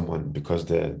trigger someone because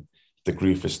the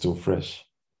grief is still fresh.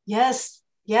 Yes,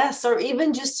 yes. Or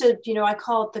even just to, I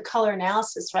call it the color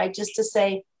analysis, right? Just to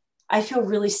say, I feel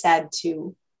really sad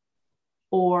too.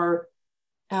 Or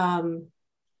um,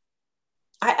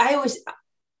 I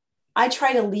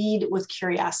try to lead with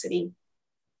curiosity.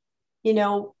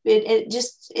 It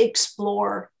just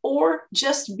explore or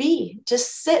just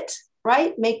sit,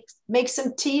 right? Make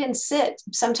some tea and sit.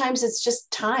 Sometimes it's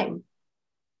just time.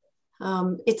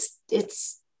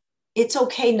 It's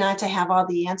okay not to have all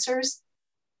the answers.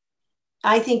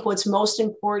 I think what's most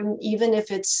important, even if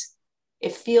it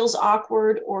feels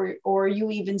awkward or you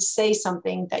even say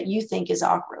something that you think is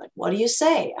awkward, like, what do you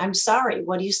say? I'm sorry.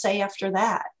 What do you say after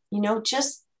that?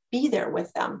 Just be there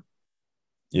with them.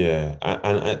 Yeah,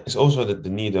 and it's also the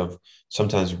need of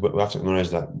sometimes we have to acknowledge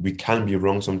that we can be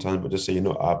wrong sometimes, but just say,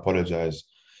 I apologize.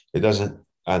 It doesn't,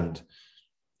 and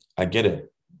I get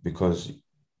it because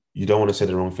you don't want to say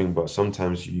the wrong thing, but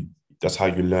sometimes that's how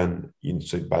you learn,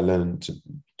 so by learning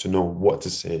to know what to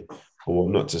say or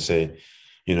what not to say,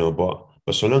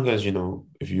 but so long as,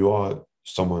 if you are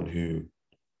someone who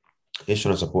is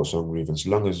trying to support someone grieving, so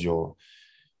long as you're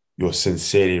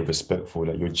sincerely respectful,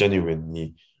 like you're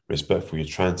genuinely respectful, you're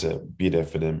trying to be there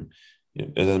for them.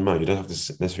 It doesn't matter. You don't have to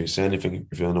necessarily say anything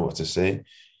if you don't know what to say.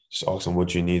 Just ask them what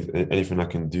do you need, anything I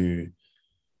can do.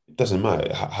 It doesn't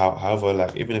matter. However,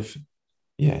 like even if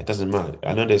yeah, it doesn't matter.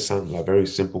 I know they sound like very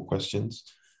simple questions,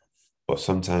 but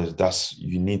sometimes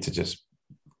you need to just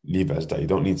leave it as that. You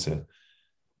don't need to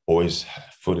always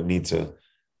feel the need to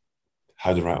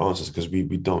have the right answers because we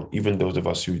don't. Even those of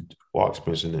us who are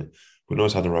experiencing it, we don't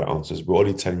always have the right answers. We're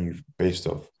only telling you based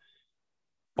off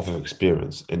of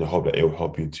experience in the hope that it will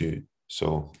help you too.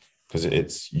 So, because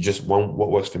it's you just one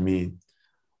what works for me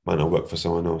might not work for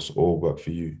someone else or work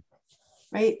for you.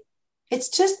 Right? It's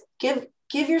just give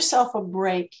yourself a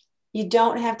break. You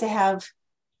don't have to have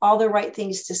all the right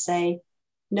things to say.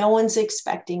 No one's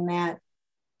expecting that.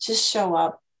 Just show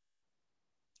up.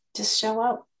 Just show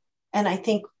up. And I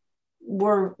think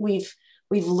we've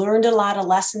learned a lot of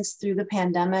lessons through the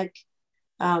pandemic.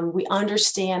 We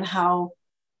understand how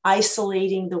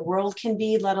isolating the world can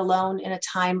be, let alone in a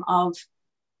time of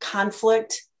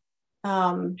conflict.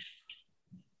 And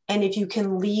if you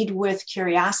can lead with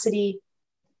curiosity,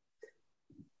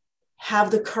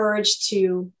 have the courage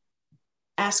to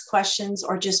ask questions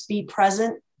or just be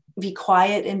present, be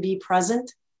quiet and be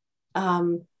present.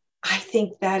 I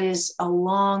think that is a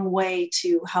long way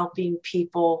to helping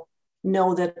people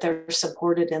know that they're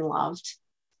supported and loved.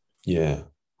 Yeah,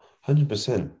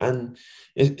 100%. And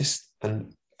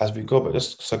and as we go, but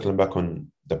just circling back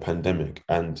on the pandemic,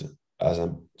 and as I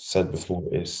said before,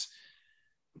 it's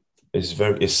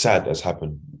sad that's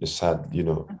happened. It's sad,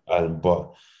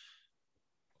 but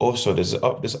also there's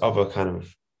this other kind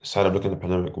of side of looking at the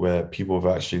pandemic where people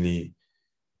have actually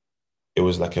it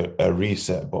was like a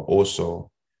reset, but also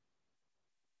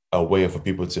a way for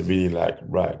people to really like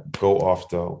right go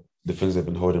after the things they've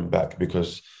been holding back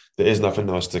because there is nothing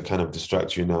else to kind of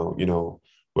distract you now.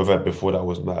 Whether before that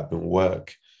was might have been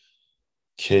work,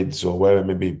 kids, or wherever it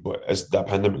may be. But as that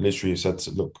pandemic literally said,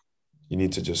 to, look, you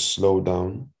need to just slow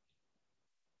down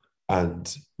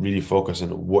and really focus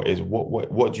on what are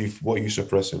you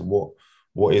suppressing?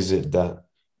 What is it that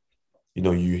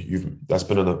you've that's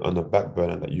been on the back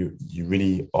burner that you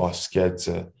really are scared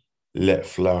to let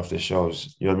fly off the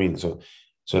shelves. You know what I mean? So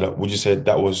that would you say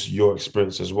that was your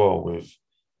experience as well with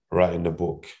writing the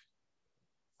book?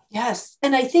 Yes.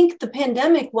 And I think the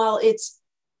pandemic, while it's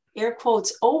air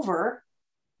quotes over,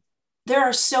 there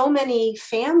are so many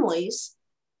families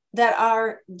that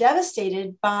are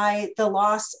devastated by the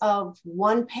loss of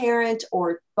one parent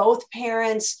or both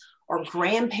parents or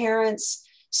grandparents.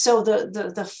 So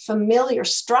the familiar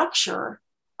structure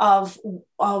of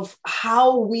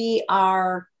how we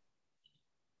are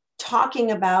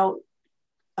talking about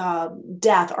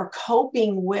death or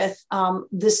coping with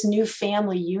this new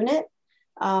family unit,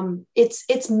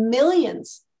 it's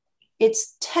millions,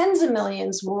 it's tens of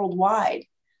millions worldwide.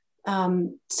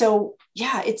 So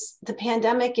yeah, it's the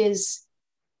pandemic is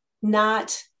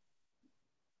not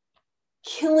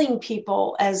killing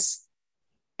people as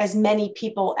many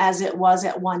people as it was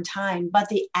at one time, but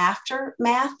the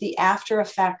aftermath, the after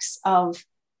effects of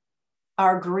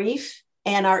our grief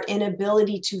and our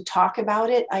inability to talk about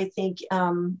it, I think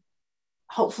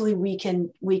hopefully we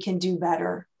can do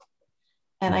better.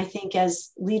 And I think as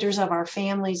leaders of our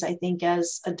families, I think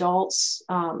as adults,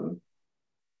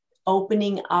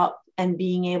 opening up and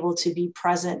being able to be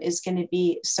present is going to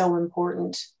be so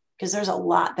important because there's a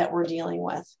lot that we're dealing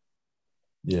with.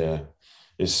 Yeah,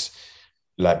 it's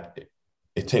like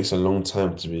it takes a long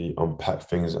time to be unpack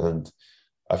things, and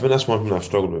I think that's one thing I've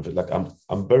struggled with. Like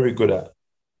I'm very good at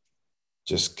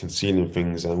just concealing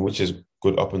things, and which is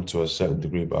good up until a certain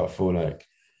degree. But I feel like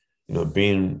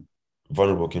being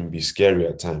vulnerable can be scary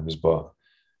at times, but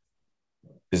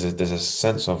there's a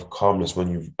sense of calmness when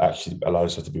you've actually allowed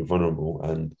yourself to be vulnerable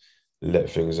and let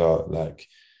things out. Like,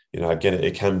 I get it.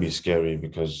 It can be scary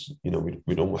because we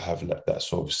don't have like that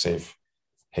sort of safe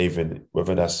haven,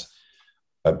 whether that's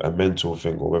a mental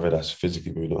thing or whether that's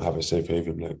physically, we don't have a safe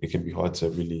haven. Like it can be hard to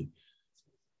really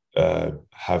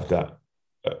have uh,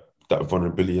 that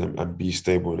vulnerability and be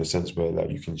stable in a sense where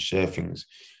like you can share things,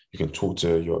 you can talk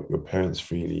to your parents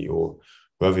freely or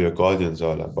whoever your guardians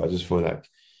are. Like, but I just feel like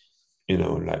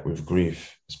like with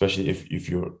grief, especially if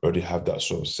you already have that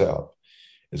sort of setup,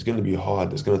 it's going to be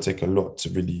hard. It's going to take a lot to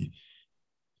really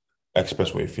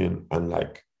express what you're feeling. And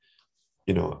like,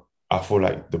 I feel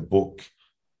like the book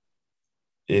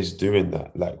is doing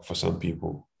that, like for some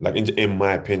people, like in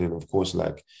my opinion, of course,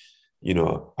 like,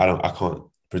 I can't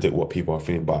predict what people are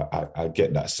feeling, but I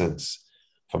get that sense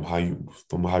from how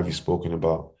you've spoken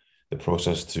about the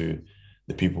process to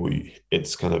the people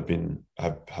it's kind of been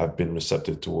have been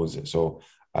receptive towards it. So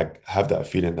I have that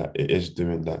feeling that it is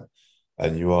doing that,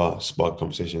 and you are spark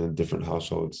conversation in different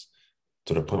households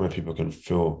to the point where people can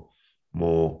feel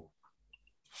more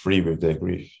free with their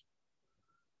grief.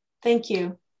 Thank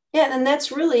you. Yeah, and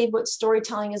that's really what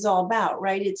storytelling is all about,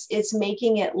 right? It's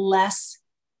making it less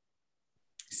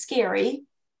scary,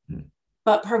 Mm.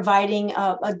 but providing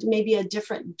maybe a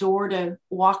different door to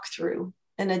walk through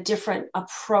and a different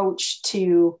approach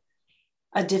to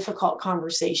a difficult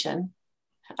conversation.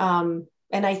 And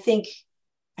I think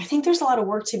there's a lot of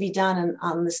work to be done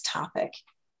on this topic.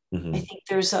 I Mm-hmm. think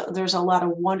there's a lot of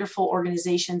wonderful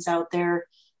organizations out there.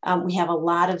 We have a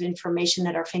lot of information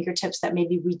at our fingertips that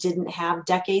maybe we didn't have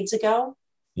decades ago.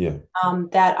 Yeah.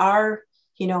 That are,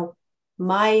 you know,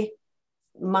 my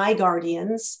my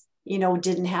guardians,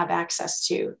 didn't have access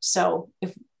to. So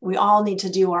if we all need to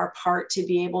do our part to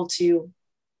be able to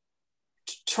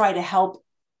try to help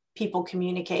people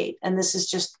communicate, and this is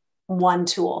just one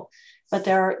tool, but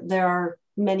there are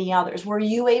many others. Were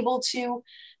you able to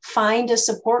find a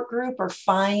support group or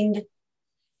find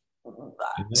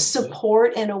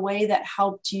support in a way that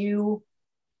helped you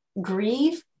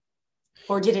grieve,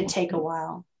 or did it take a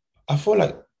while? I feel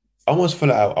like I almost feel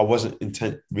like I wasn't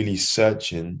intent really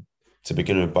searching to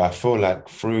begin with, but I feel like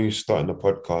through starting the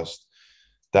podcast,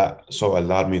 that sort of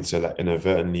allowed me to like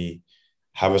inadvertently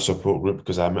have a support group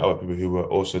because I met other people who were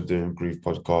also doing grief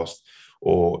podcasts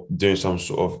or doing some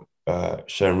sort of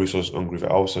sharing resources on grief. I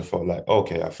also felt like,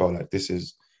 okay, I felt like this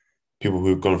is people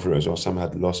who've gone through it as well. Some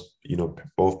had lost,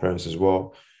 both parents as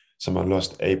well. Some had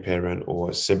lost a parent or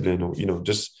a sibling or,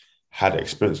 just had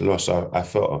experienced loss. So I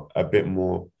felt a bit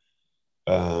more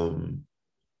um,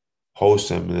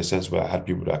 wholesome in a sense where I had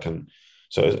people that I can.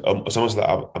 So it's almost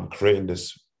like I'm creating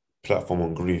this platform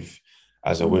on grief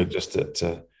as a way Mm. just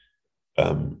to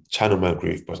channel my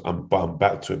grief, but I'm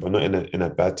back to it, but not in a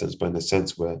bad sense, but in a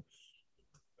sense where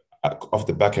off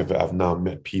the back of it, I've now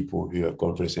met people who have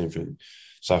gone through the same thing.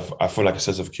 So I feel like a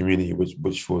sense of community,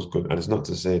 which feels good. And it's not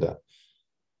to say that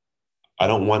I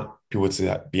don't want people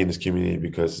to be in this community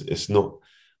because it's not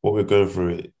what we're going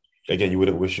through. Again, you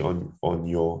wouldn't wish it on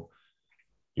your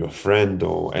friend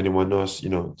or anyone else,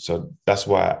 So that's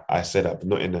why I said that, but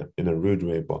not in a rude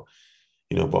way, but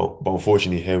but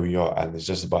unfortunately here we are, and it's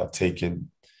just about taking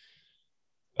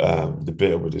the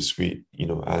bitter with the sweet,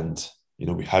 and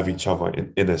we have each other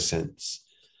in a sense.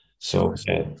 So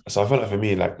Sure. yeah, so I feel like for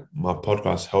me, like my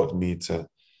podcast helped me to,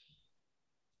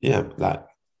 yeah, like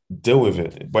deal with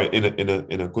it, but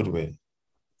in a good way.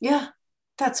 Yeah,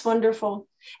 that's wonderful.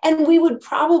 And we would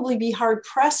probably be hard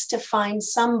pressed to find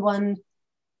someone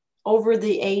over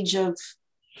the age of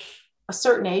a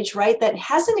certain age, right, that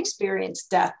hasn't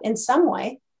experienced death in some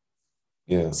way.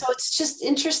 Yeah. So it's just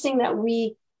interesting that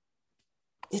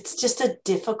it's just a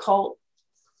difficult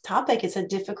topic. It's a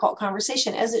difficult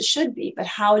conversation, as it should be, but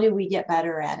how do we get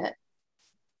better at it?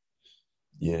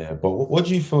 Yeah, but what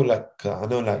do you feel like? I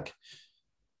know, like,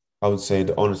 I would say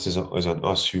the onus is on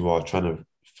us who are trying to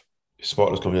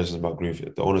spark those conversations about grief.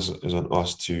 The onus is on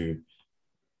us to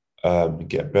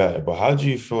get better. But how do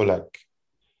you feel like,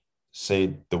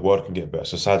 say, the world can get better,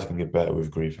 society can get better with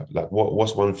grief? Like,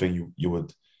 what's one thing you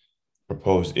would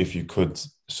propose if you could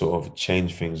sort of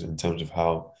change things in terms of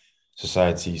how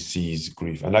society sees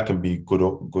grief, and that can be good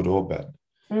or bad,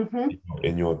 Mm-hmm.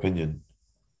 in your opinion?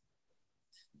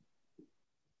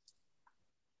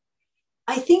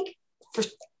 I think for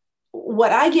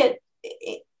what I get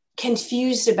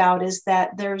confused about is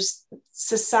that there's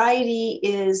society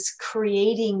is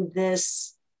creating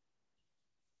this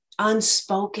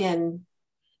unspoken,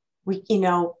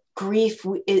 grief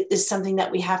is something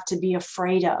that we have to be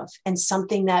afraid of and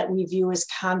something that we view as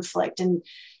conflict, and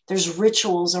there's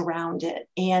rituals around it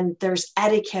and there's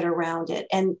etiquette around it,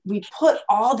 and we put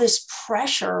all this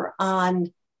pressure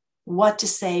on what to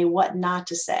say, what not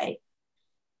to say.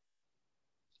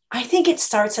 I think it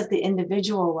starts at the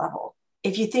individual level.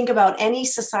 If you think about any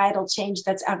societal change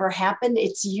that's ever happened,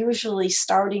 it's usually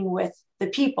starting with the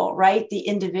people, right? The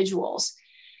individuals.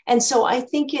 And so I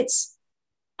think it's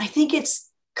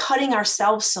cutting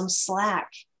ourselves some slack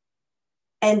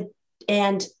and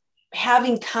and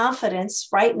having confidence,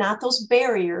 right? Not those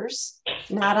barriers,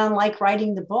 not unlike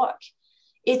writing the book.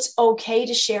 It's okay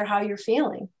to share how you're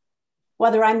feeling,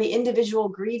 whether I'm the individual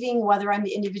grieving, whether I'm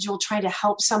the individual trying to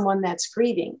help someone that's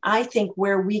grieving. I think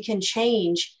where we can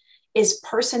change is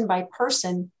person by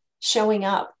person showing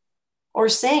up or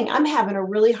saying, I'm having a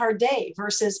really hard day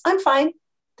versus I'm fine.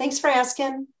 Thanks for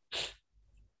asking.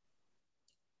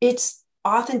 It's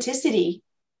authenticity.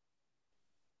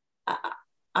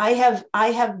 I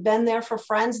have been there for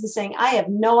friends and saying, I have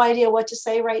no idea what to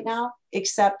say right now,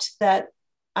 except that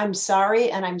I'm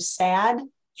sorry and I'm sad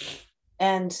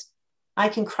and I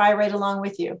can cry right along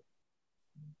with you.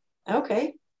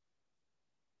 Okay,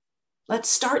 let's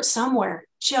start somewhere.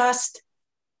 Just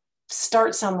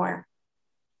start somewhere.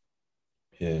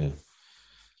 Yeah,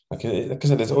 like I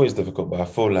said, it's always difficult, but I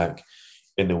feel like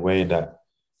in the way that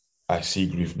I see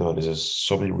grief now, there's just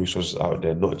so many resources out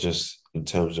there, not just in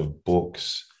terms of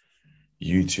books,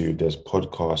 YouTube, there's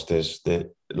podcasts,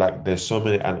 there's so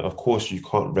many, and of course you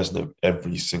can't resonate with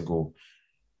every single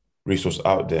resource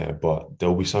out there, but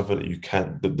there'll be something that you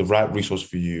can, the right resource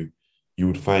for you, you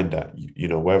would find that,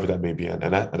 wherever that may be. And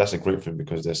that's a great thing,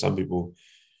 because there's some people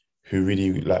who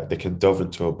really, like, they can delve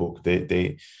into a book.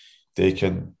 They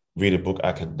can read a book.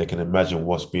 They can imagine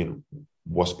what's being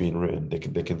written.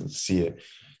 They can see it.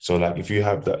 So, like, if you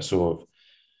have that sort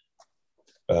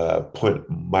of point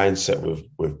mindset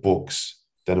with books,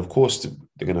 then of course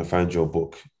they're going to find your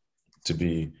book to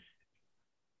be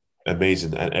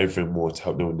amazing and everything more to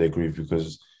help them with their grief,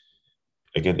 because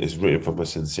again, it's written from a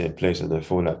sincere place, and I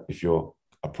feel like if you're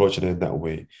approaching it in that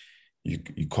way, you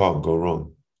can't go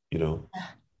wrong, you know.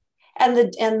 And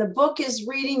the book is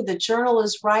reading, the journal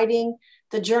is writing.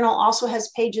 The journal also has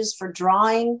pages for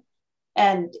drawing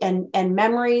and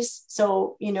memories.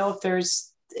 So, if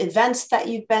there's events that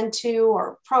you've been to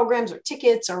or programs or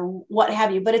tickets or what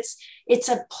have you, but it's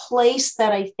a place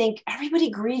that I think everybody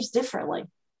grieves differently,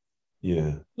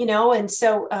 Yeah, and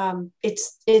so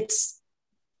it's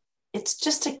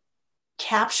just to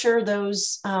capture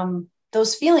those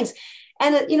feelings.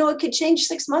 And it could change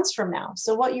 6 months from now.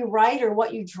 So what you write or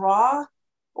what you draw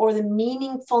or the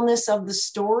meaningfulness of the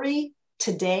story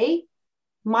today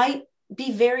might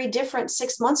be very different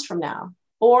 6 months from now.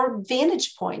 Or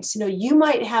vantage points. You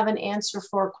might have an answer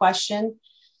for a question,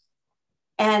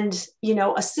 and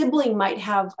a sibling might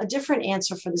have a different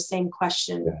answer for the same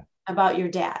question yeah, about your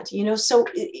dad. So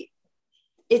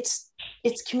it's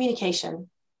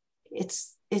communication.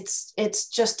 It's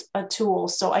just a tool.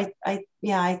 So I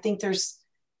think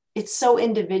it's so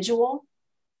individual,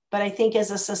 but I think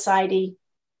as a society,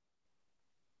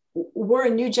 we're a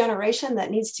new generation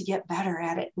that needs to get better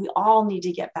at it. We all need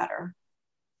to get better.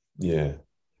 yeah,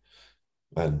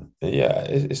 and yeah,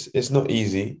 it's not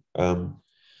easy, but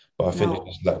I think it's No.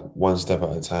 just like one step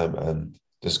at a time, and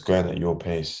just going at your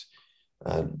pace.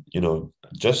 And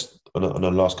just on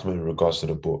a last comment in regards to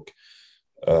the book,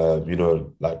 You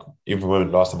know, like even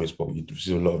when last time we spoke, you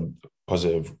received a lot of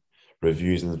positive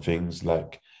reviews and things.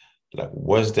 Like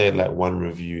was there like one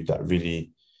review that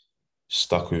really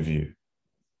stuck with you?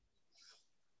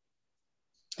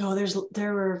 Oh, there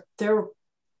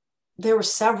were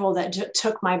several that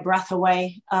took my breath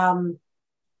away.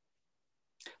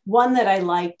 One that I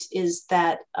liked is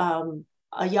that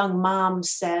a young mom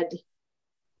said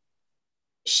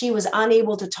she was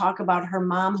unable to talk about her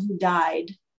mom who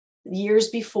died years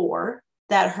before,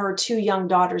 that her two young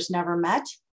daughters never met.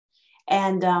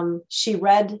 And she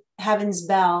read Heaven's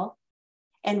Bell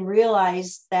and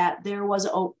realized that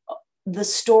the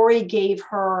story gave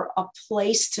her a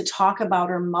place to talk about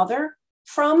her mother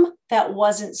from that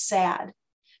wasn't sad,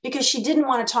 because she didn't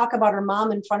want to talk about her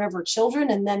mom in front of her children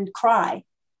and then cry.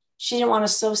 She didn't want to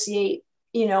associate,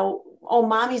 oh,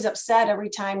 mommy's upset every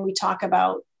time we talk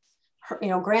about her,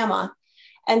 grandma.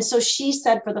 And so she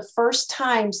said for the first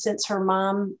time since her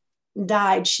mom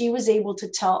died, she was able to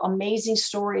tell amazing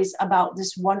stories about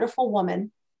this wonderful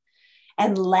woman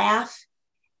and laugh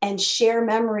and share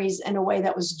memories in a way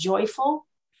that was joyful,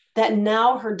 that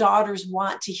now her daughters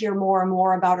want to hear more and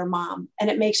more about her mom.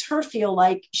 And it makes her feel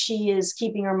like she is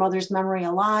keeping her mother's memory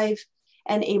alive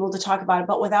and able to talk about it.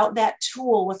 But without that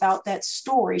tool, without that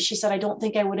story, she said, I don't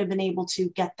think I would have been able to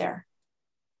get there.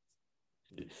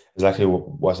 Exactly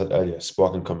what I said earlier,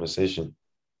 sparking conversation.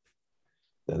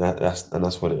 And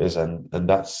that's what it is. And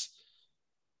that's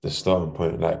the starting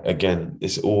point. Like again,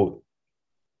 it'll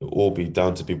all be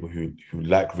down to people who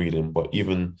like reading, but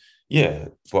even yeah,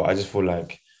 but I just feel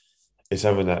like it's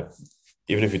something that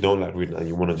even if you don't like reading and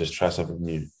you want to just try something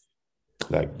new,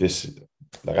 like this,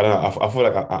 like I don't know, I feel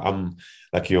like I'm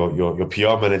like your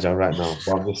PR manager right now,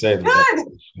 but I'm just saying like Good.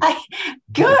 I,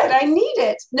 good. I need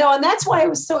it. No, and that's why I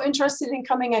was so interested in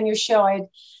coming on your show.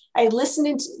 I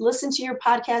listened to your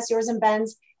podcast, yours and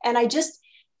Ben's, and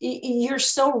you're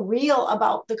so real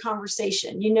about the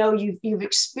conversation. You've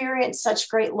experienced such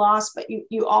great loss, but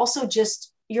you also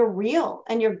you're real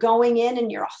and you're going in and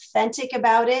you're authentic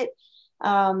about it.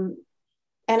 And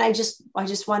I just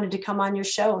wanted to come on your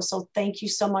show. So thank you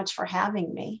so much for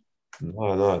having me.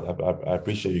 no, I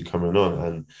appreciate you coming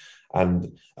on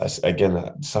and as,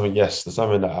 again something yes, there's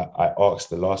something that I asked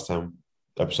the last time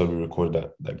episode we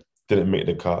recorded that didn't make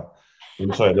the cut.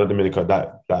 I'm sorry, not the make the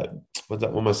cut. What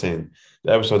am I saying?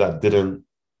 The episode that didn't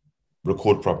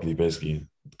record properly, basically,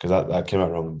 because that came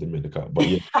out wrong, didn't make the cut. But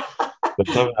yeah, but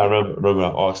something I remember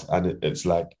I asked, and it's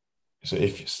like, so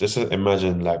if just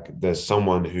imagine like there's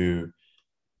someone who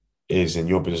is in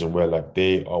your position where like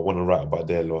they want to write about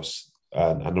their loss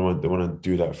and they want to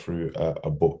do that through a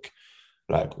book.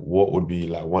 Like, what would be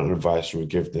like one advice you would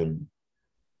give them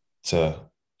to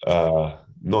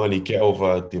not only get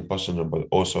over the imposter syndrome, but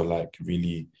also like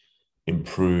really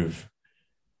improve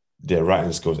their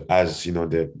writing skills as they're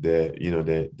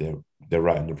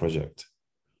writing the project.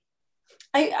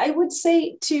 I would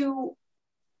say to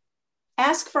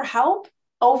ask for help,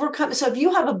 overcome. So if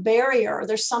you have a barrier or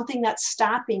there's something that's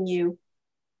stopping you,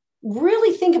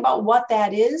 really think about what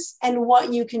that is and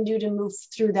what you can do to move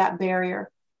through that barrier.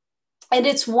 And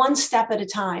it's one step at a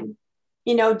time.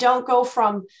 Don't go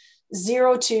from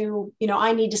zero to,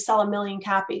 I need to sell 1 million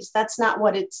copies. That's not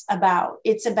what it's about.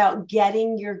 It's about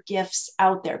getting your gifts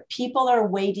out there. People are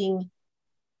waiting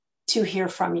to hear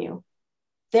from you.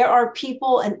 There are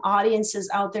people and audiences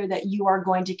out there that you are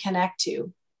going to connect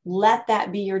to. Let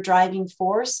that be your driving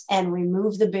force and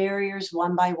remove the barriers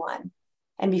one by one.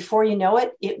 And before you know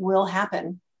it, it will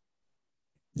happen.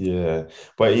 Yeah,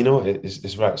 but you know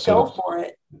it's right. Go So for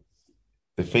it.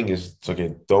 the thing is,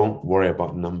 okay, don't worry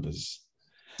about numbers.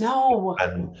 No.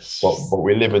 And but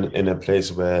we live in a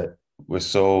place where we're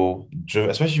so driven,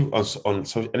 especially on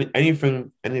so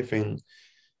anything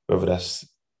whether that's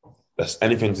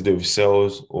anything to do with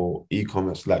sales or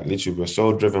e-commerce. Like literally, we're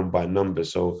so driven by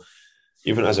numbers. So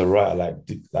even as a writer,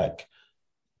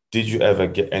 did you ever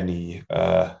get any?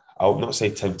 I would not say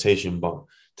temptation, but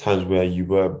times where you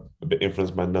were a bit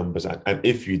influenced by numbers, and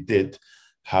if you did,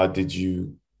 how did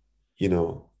you,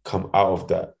 come out of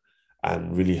that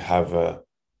and really have a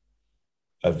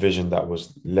vision that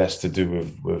was less to do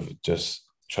with just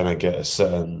trying to get a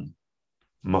certain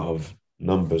amount of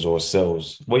numbers or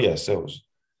sales. Well, yeah, sales.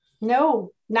 No,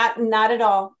 not at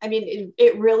all. I mean,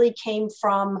 it really came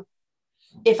from,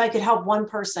 if I could help one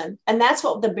person. And that's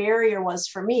what the barrier was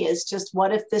for me, is just,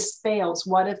 what if this fails?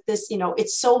 What if this,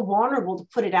 it's so vulnerable to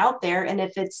put it out there. And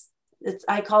if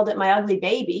I called it my ugly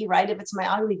baby, right? If it's my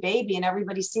ugly baby and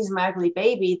everybody sees my ugly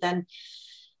baby, then,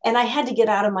 and I had to get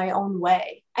out of my own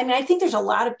way. I mean, I think there's a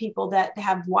lot of people that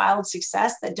have wild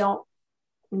success that don't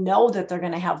know that they're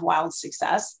going to have wild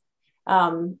success.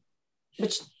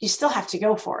 but you still have to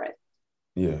go for it.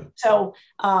 Yeah. So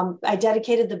I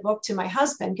dedicated the book to my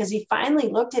husband because he finally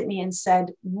looked at me and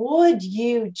said, would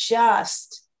you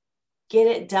just get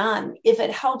it done? If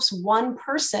it helps one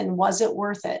person, was it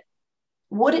worth it?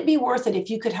 Would it be worth it if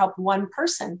you could help one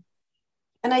person?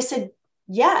 And I said,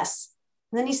 yes.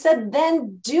 And then he said,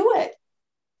 then do it.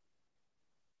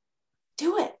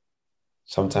 Do it.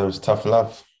 Sometimes tough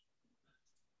love.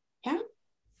 Yeah.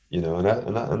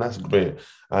 And that's great.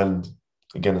 And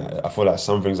again, I feel like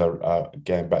some things are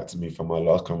getting back to me from our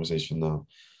last conversation now.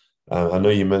 I know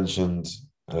you mentioned,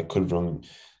 and I could be wrong.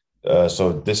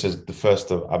 So this is the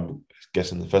first of, I'm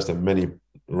guessing, the first of many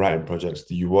writing projects.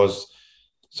 You was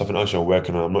something else you're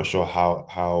working on. I'm not sure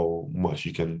how much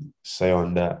you can say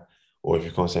on that, or if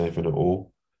you can't say anything at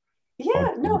all.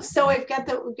 Yeah, no. So we've got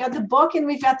the book and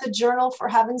we've got the journal for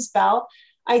Heaven's Bell.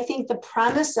 I think the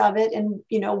premise of it, and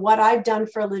what I've done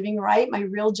for a living, right? My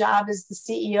real job is the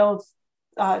CEO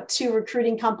of two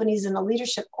recruiting companies and a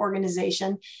leadership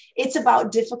organization. It's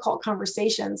about difficult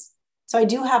conversations. So I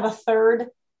do have a third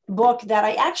book that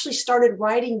I actually started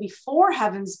writing before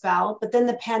Heaven's Bell, but then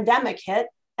the pandemic hit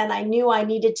and I knew I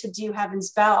needed to do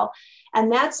Heaven's Bell.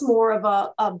 And that's more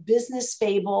of a business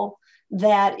fable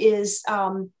that is,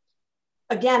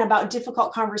 again, about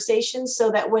difficult conversations,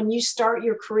 so that when you start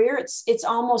your career, it's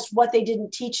almost what they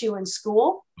didn't teach you in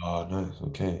school. Oh, nice.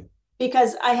 Okay.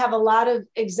 Because I have a lot of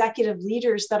executive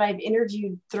leaders that I've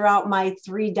interviewed throughout my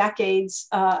 3 decades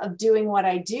of doing what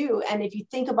I do. And if you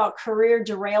think about career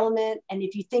derailment, and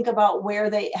if you think about where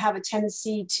they have a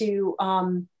tendency to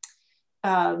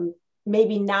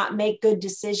maybe not make good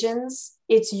decisions,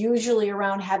 it's usually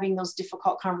around having those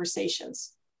difficult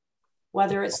conversations,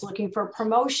 whether it's looking for a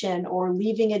promotion or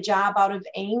leaving a job out of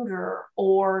anger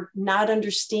or not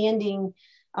understanding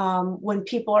when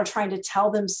people are trying to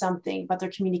tell them something, but their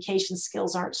communication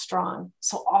skills aren't strong.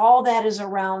 So all that is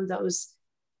around those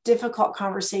difficult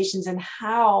conversations and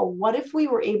what if we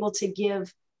were able to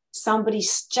give somebody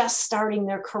just starting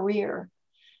their career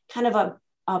kind of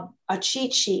a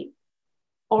cheat sheet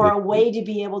or a way to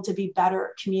be able to be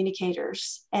better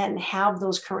communicators and have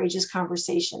those courageous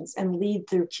conversations and lead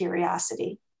through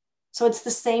curiosity. So it's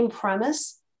the same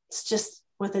premise, it's just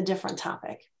with a different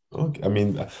topic. Okay. I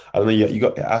mean, I don't know.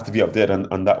 You have to be updated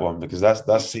on that one, because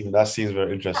that seems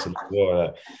very interesting as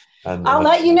well. I'll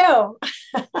let you know.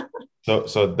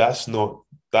 So that's not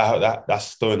that's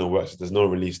still in the works. There's no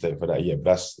release date for that yet.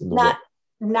 But that's in the not works.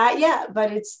 not yet,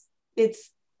 but it's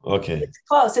Okay. It's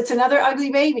close. It's another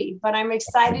ugly baby, but I'm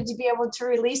excited to be able to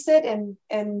release it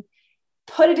and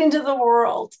put it into the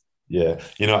world. Yeah,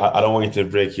 I don't want you to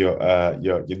break your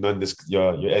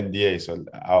NDA, so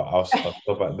I'll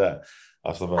stop at that.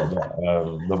 I'll stop at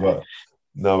that.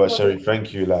 No, but Sherry,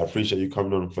 thank you. Like, I appreciate you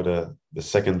coming on for the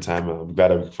second time. I'm glad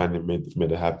that we finally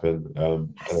made it happen.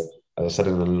 As I said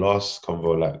in the last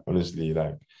convo, like, honestly,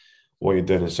 like, what you're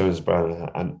doing is so inspiring,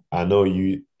 and I know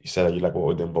you said that you like what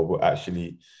we're doing, but we're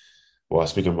actually, well,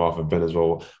 speaking on behalf of Ben as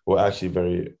well, we're actually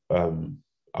very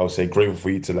I would say grateful for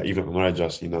you to, like, even acknowledge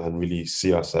us, and really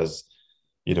see us as,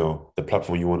 the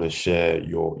platform you want to share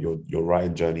your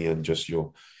writing journey and just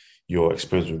your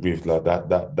experience with grief. Like,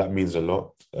 that means a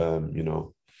lot,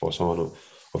 for someone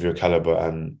of your caliber.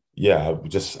 And yeah,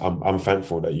 I'm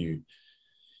thankful that you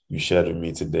shared with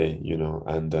me today,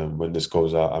 and when this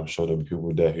goes out, I'm sure there'll be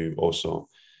people there who also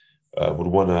would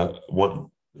want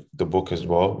the book as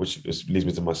well, which leads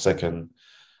me to my second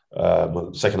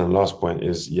and last point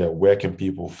is, yeah, where can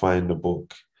people find the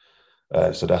book?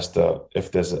 So that's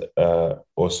if there's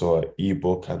also an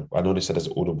ebook, and I know they said there's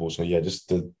Audible, so yeah, just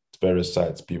the various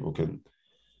sites people can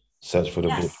search for the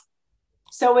book.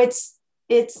 So it's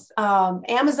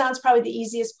Amazon's probably the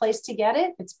easiest place to get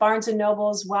it. It's Barnes and Noble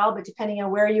as well, but depending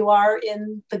on where you are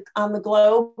on the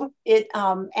globe,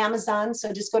 Amazon.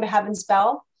 So just go to Heaven's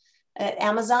Bell at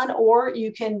Amazon, or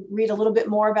you can read a little bit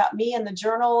more about me and the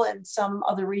journal and some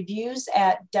other reviews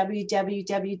at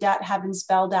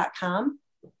www.heavensbell.com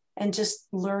and just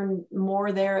learn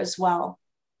more there as well.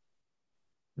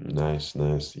 Nice.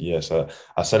 Yes, I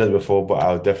said it before, but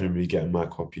I'll definitely be getting my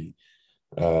copy,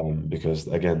 because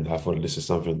again, I thought this is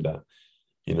something that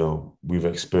we've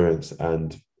experienced,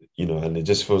 and and it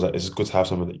just feels like it's good to have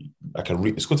something that I can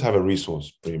read. It's good to have a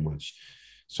resource, pretty much.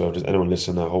 So if there's anyone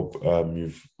listening, I hope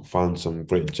you've found some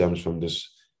great gems from this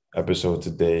episode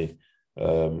today,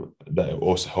 that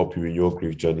also help you in your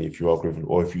grief journey if you are grieving,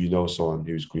 or if you know someone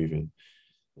who's grieving,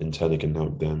 in turn it can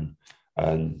help them.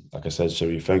 And like I said,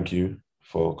 Sherry, thank you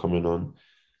for coming on.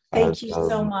 Thank you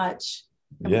so much.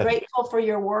 I'm Yeah. grateful for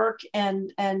your work,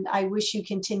 and I wish you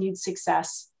continued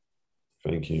success.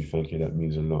 Thank you. That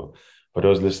means a lot. For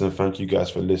those listening, thank you guys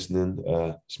for listening.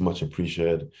 It's much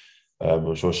appreciated.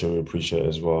 I'm sure she will appreciate it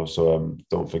as well. So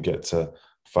don't forget to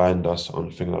find us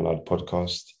on Thinking Out Loud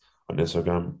podcast on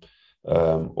Instagram.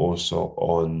 Also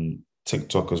on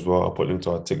TikTok as well. I'll put a link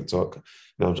to our TikTok.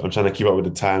 You know, I'm trying to keep up with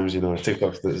the times. You know,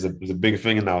 TikTok is a big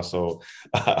thing now, so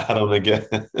I don't want to get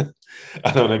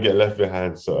I don't want to get left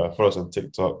behind. So follow us on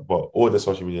TikTok, but all the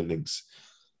social media links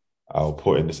I'll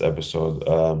put in this episode.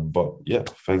 But yeah,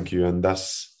 thank you, and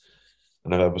that's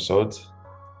another episode.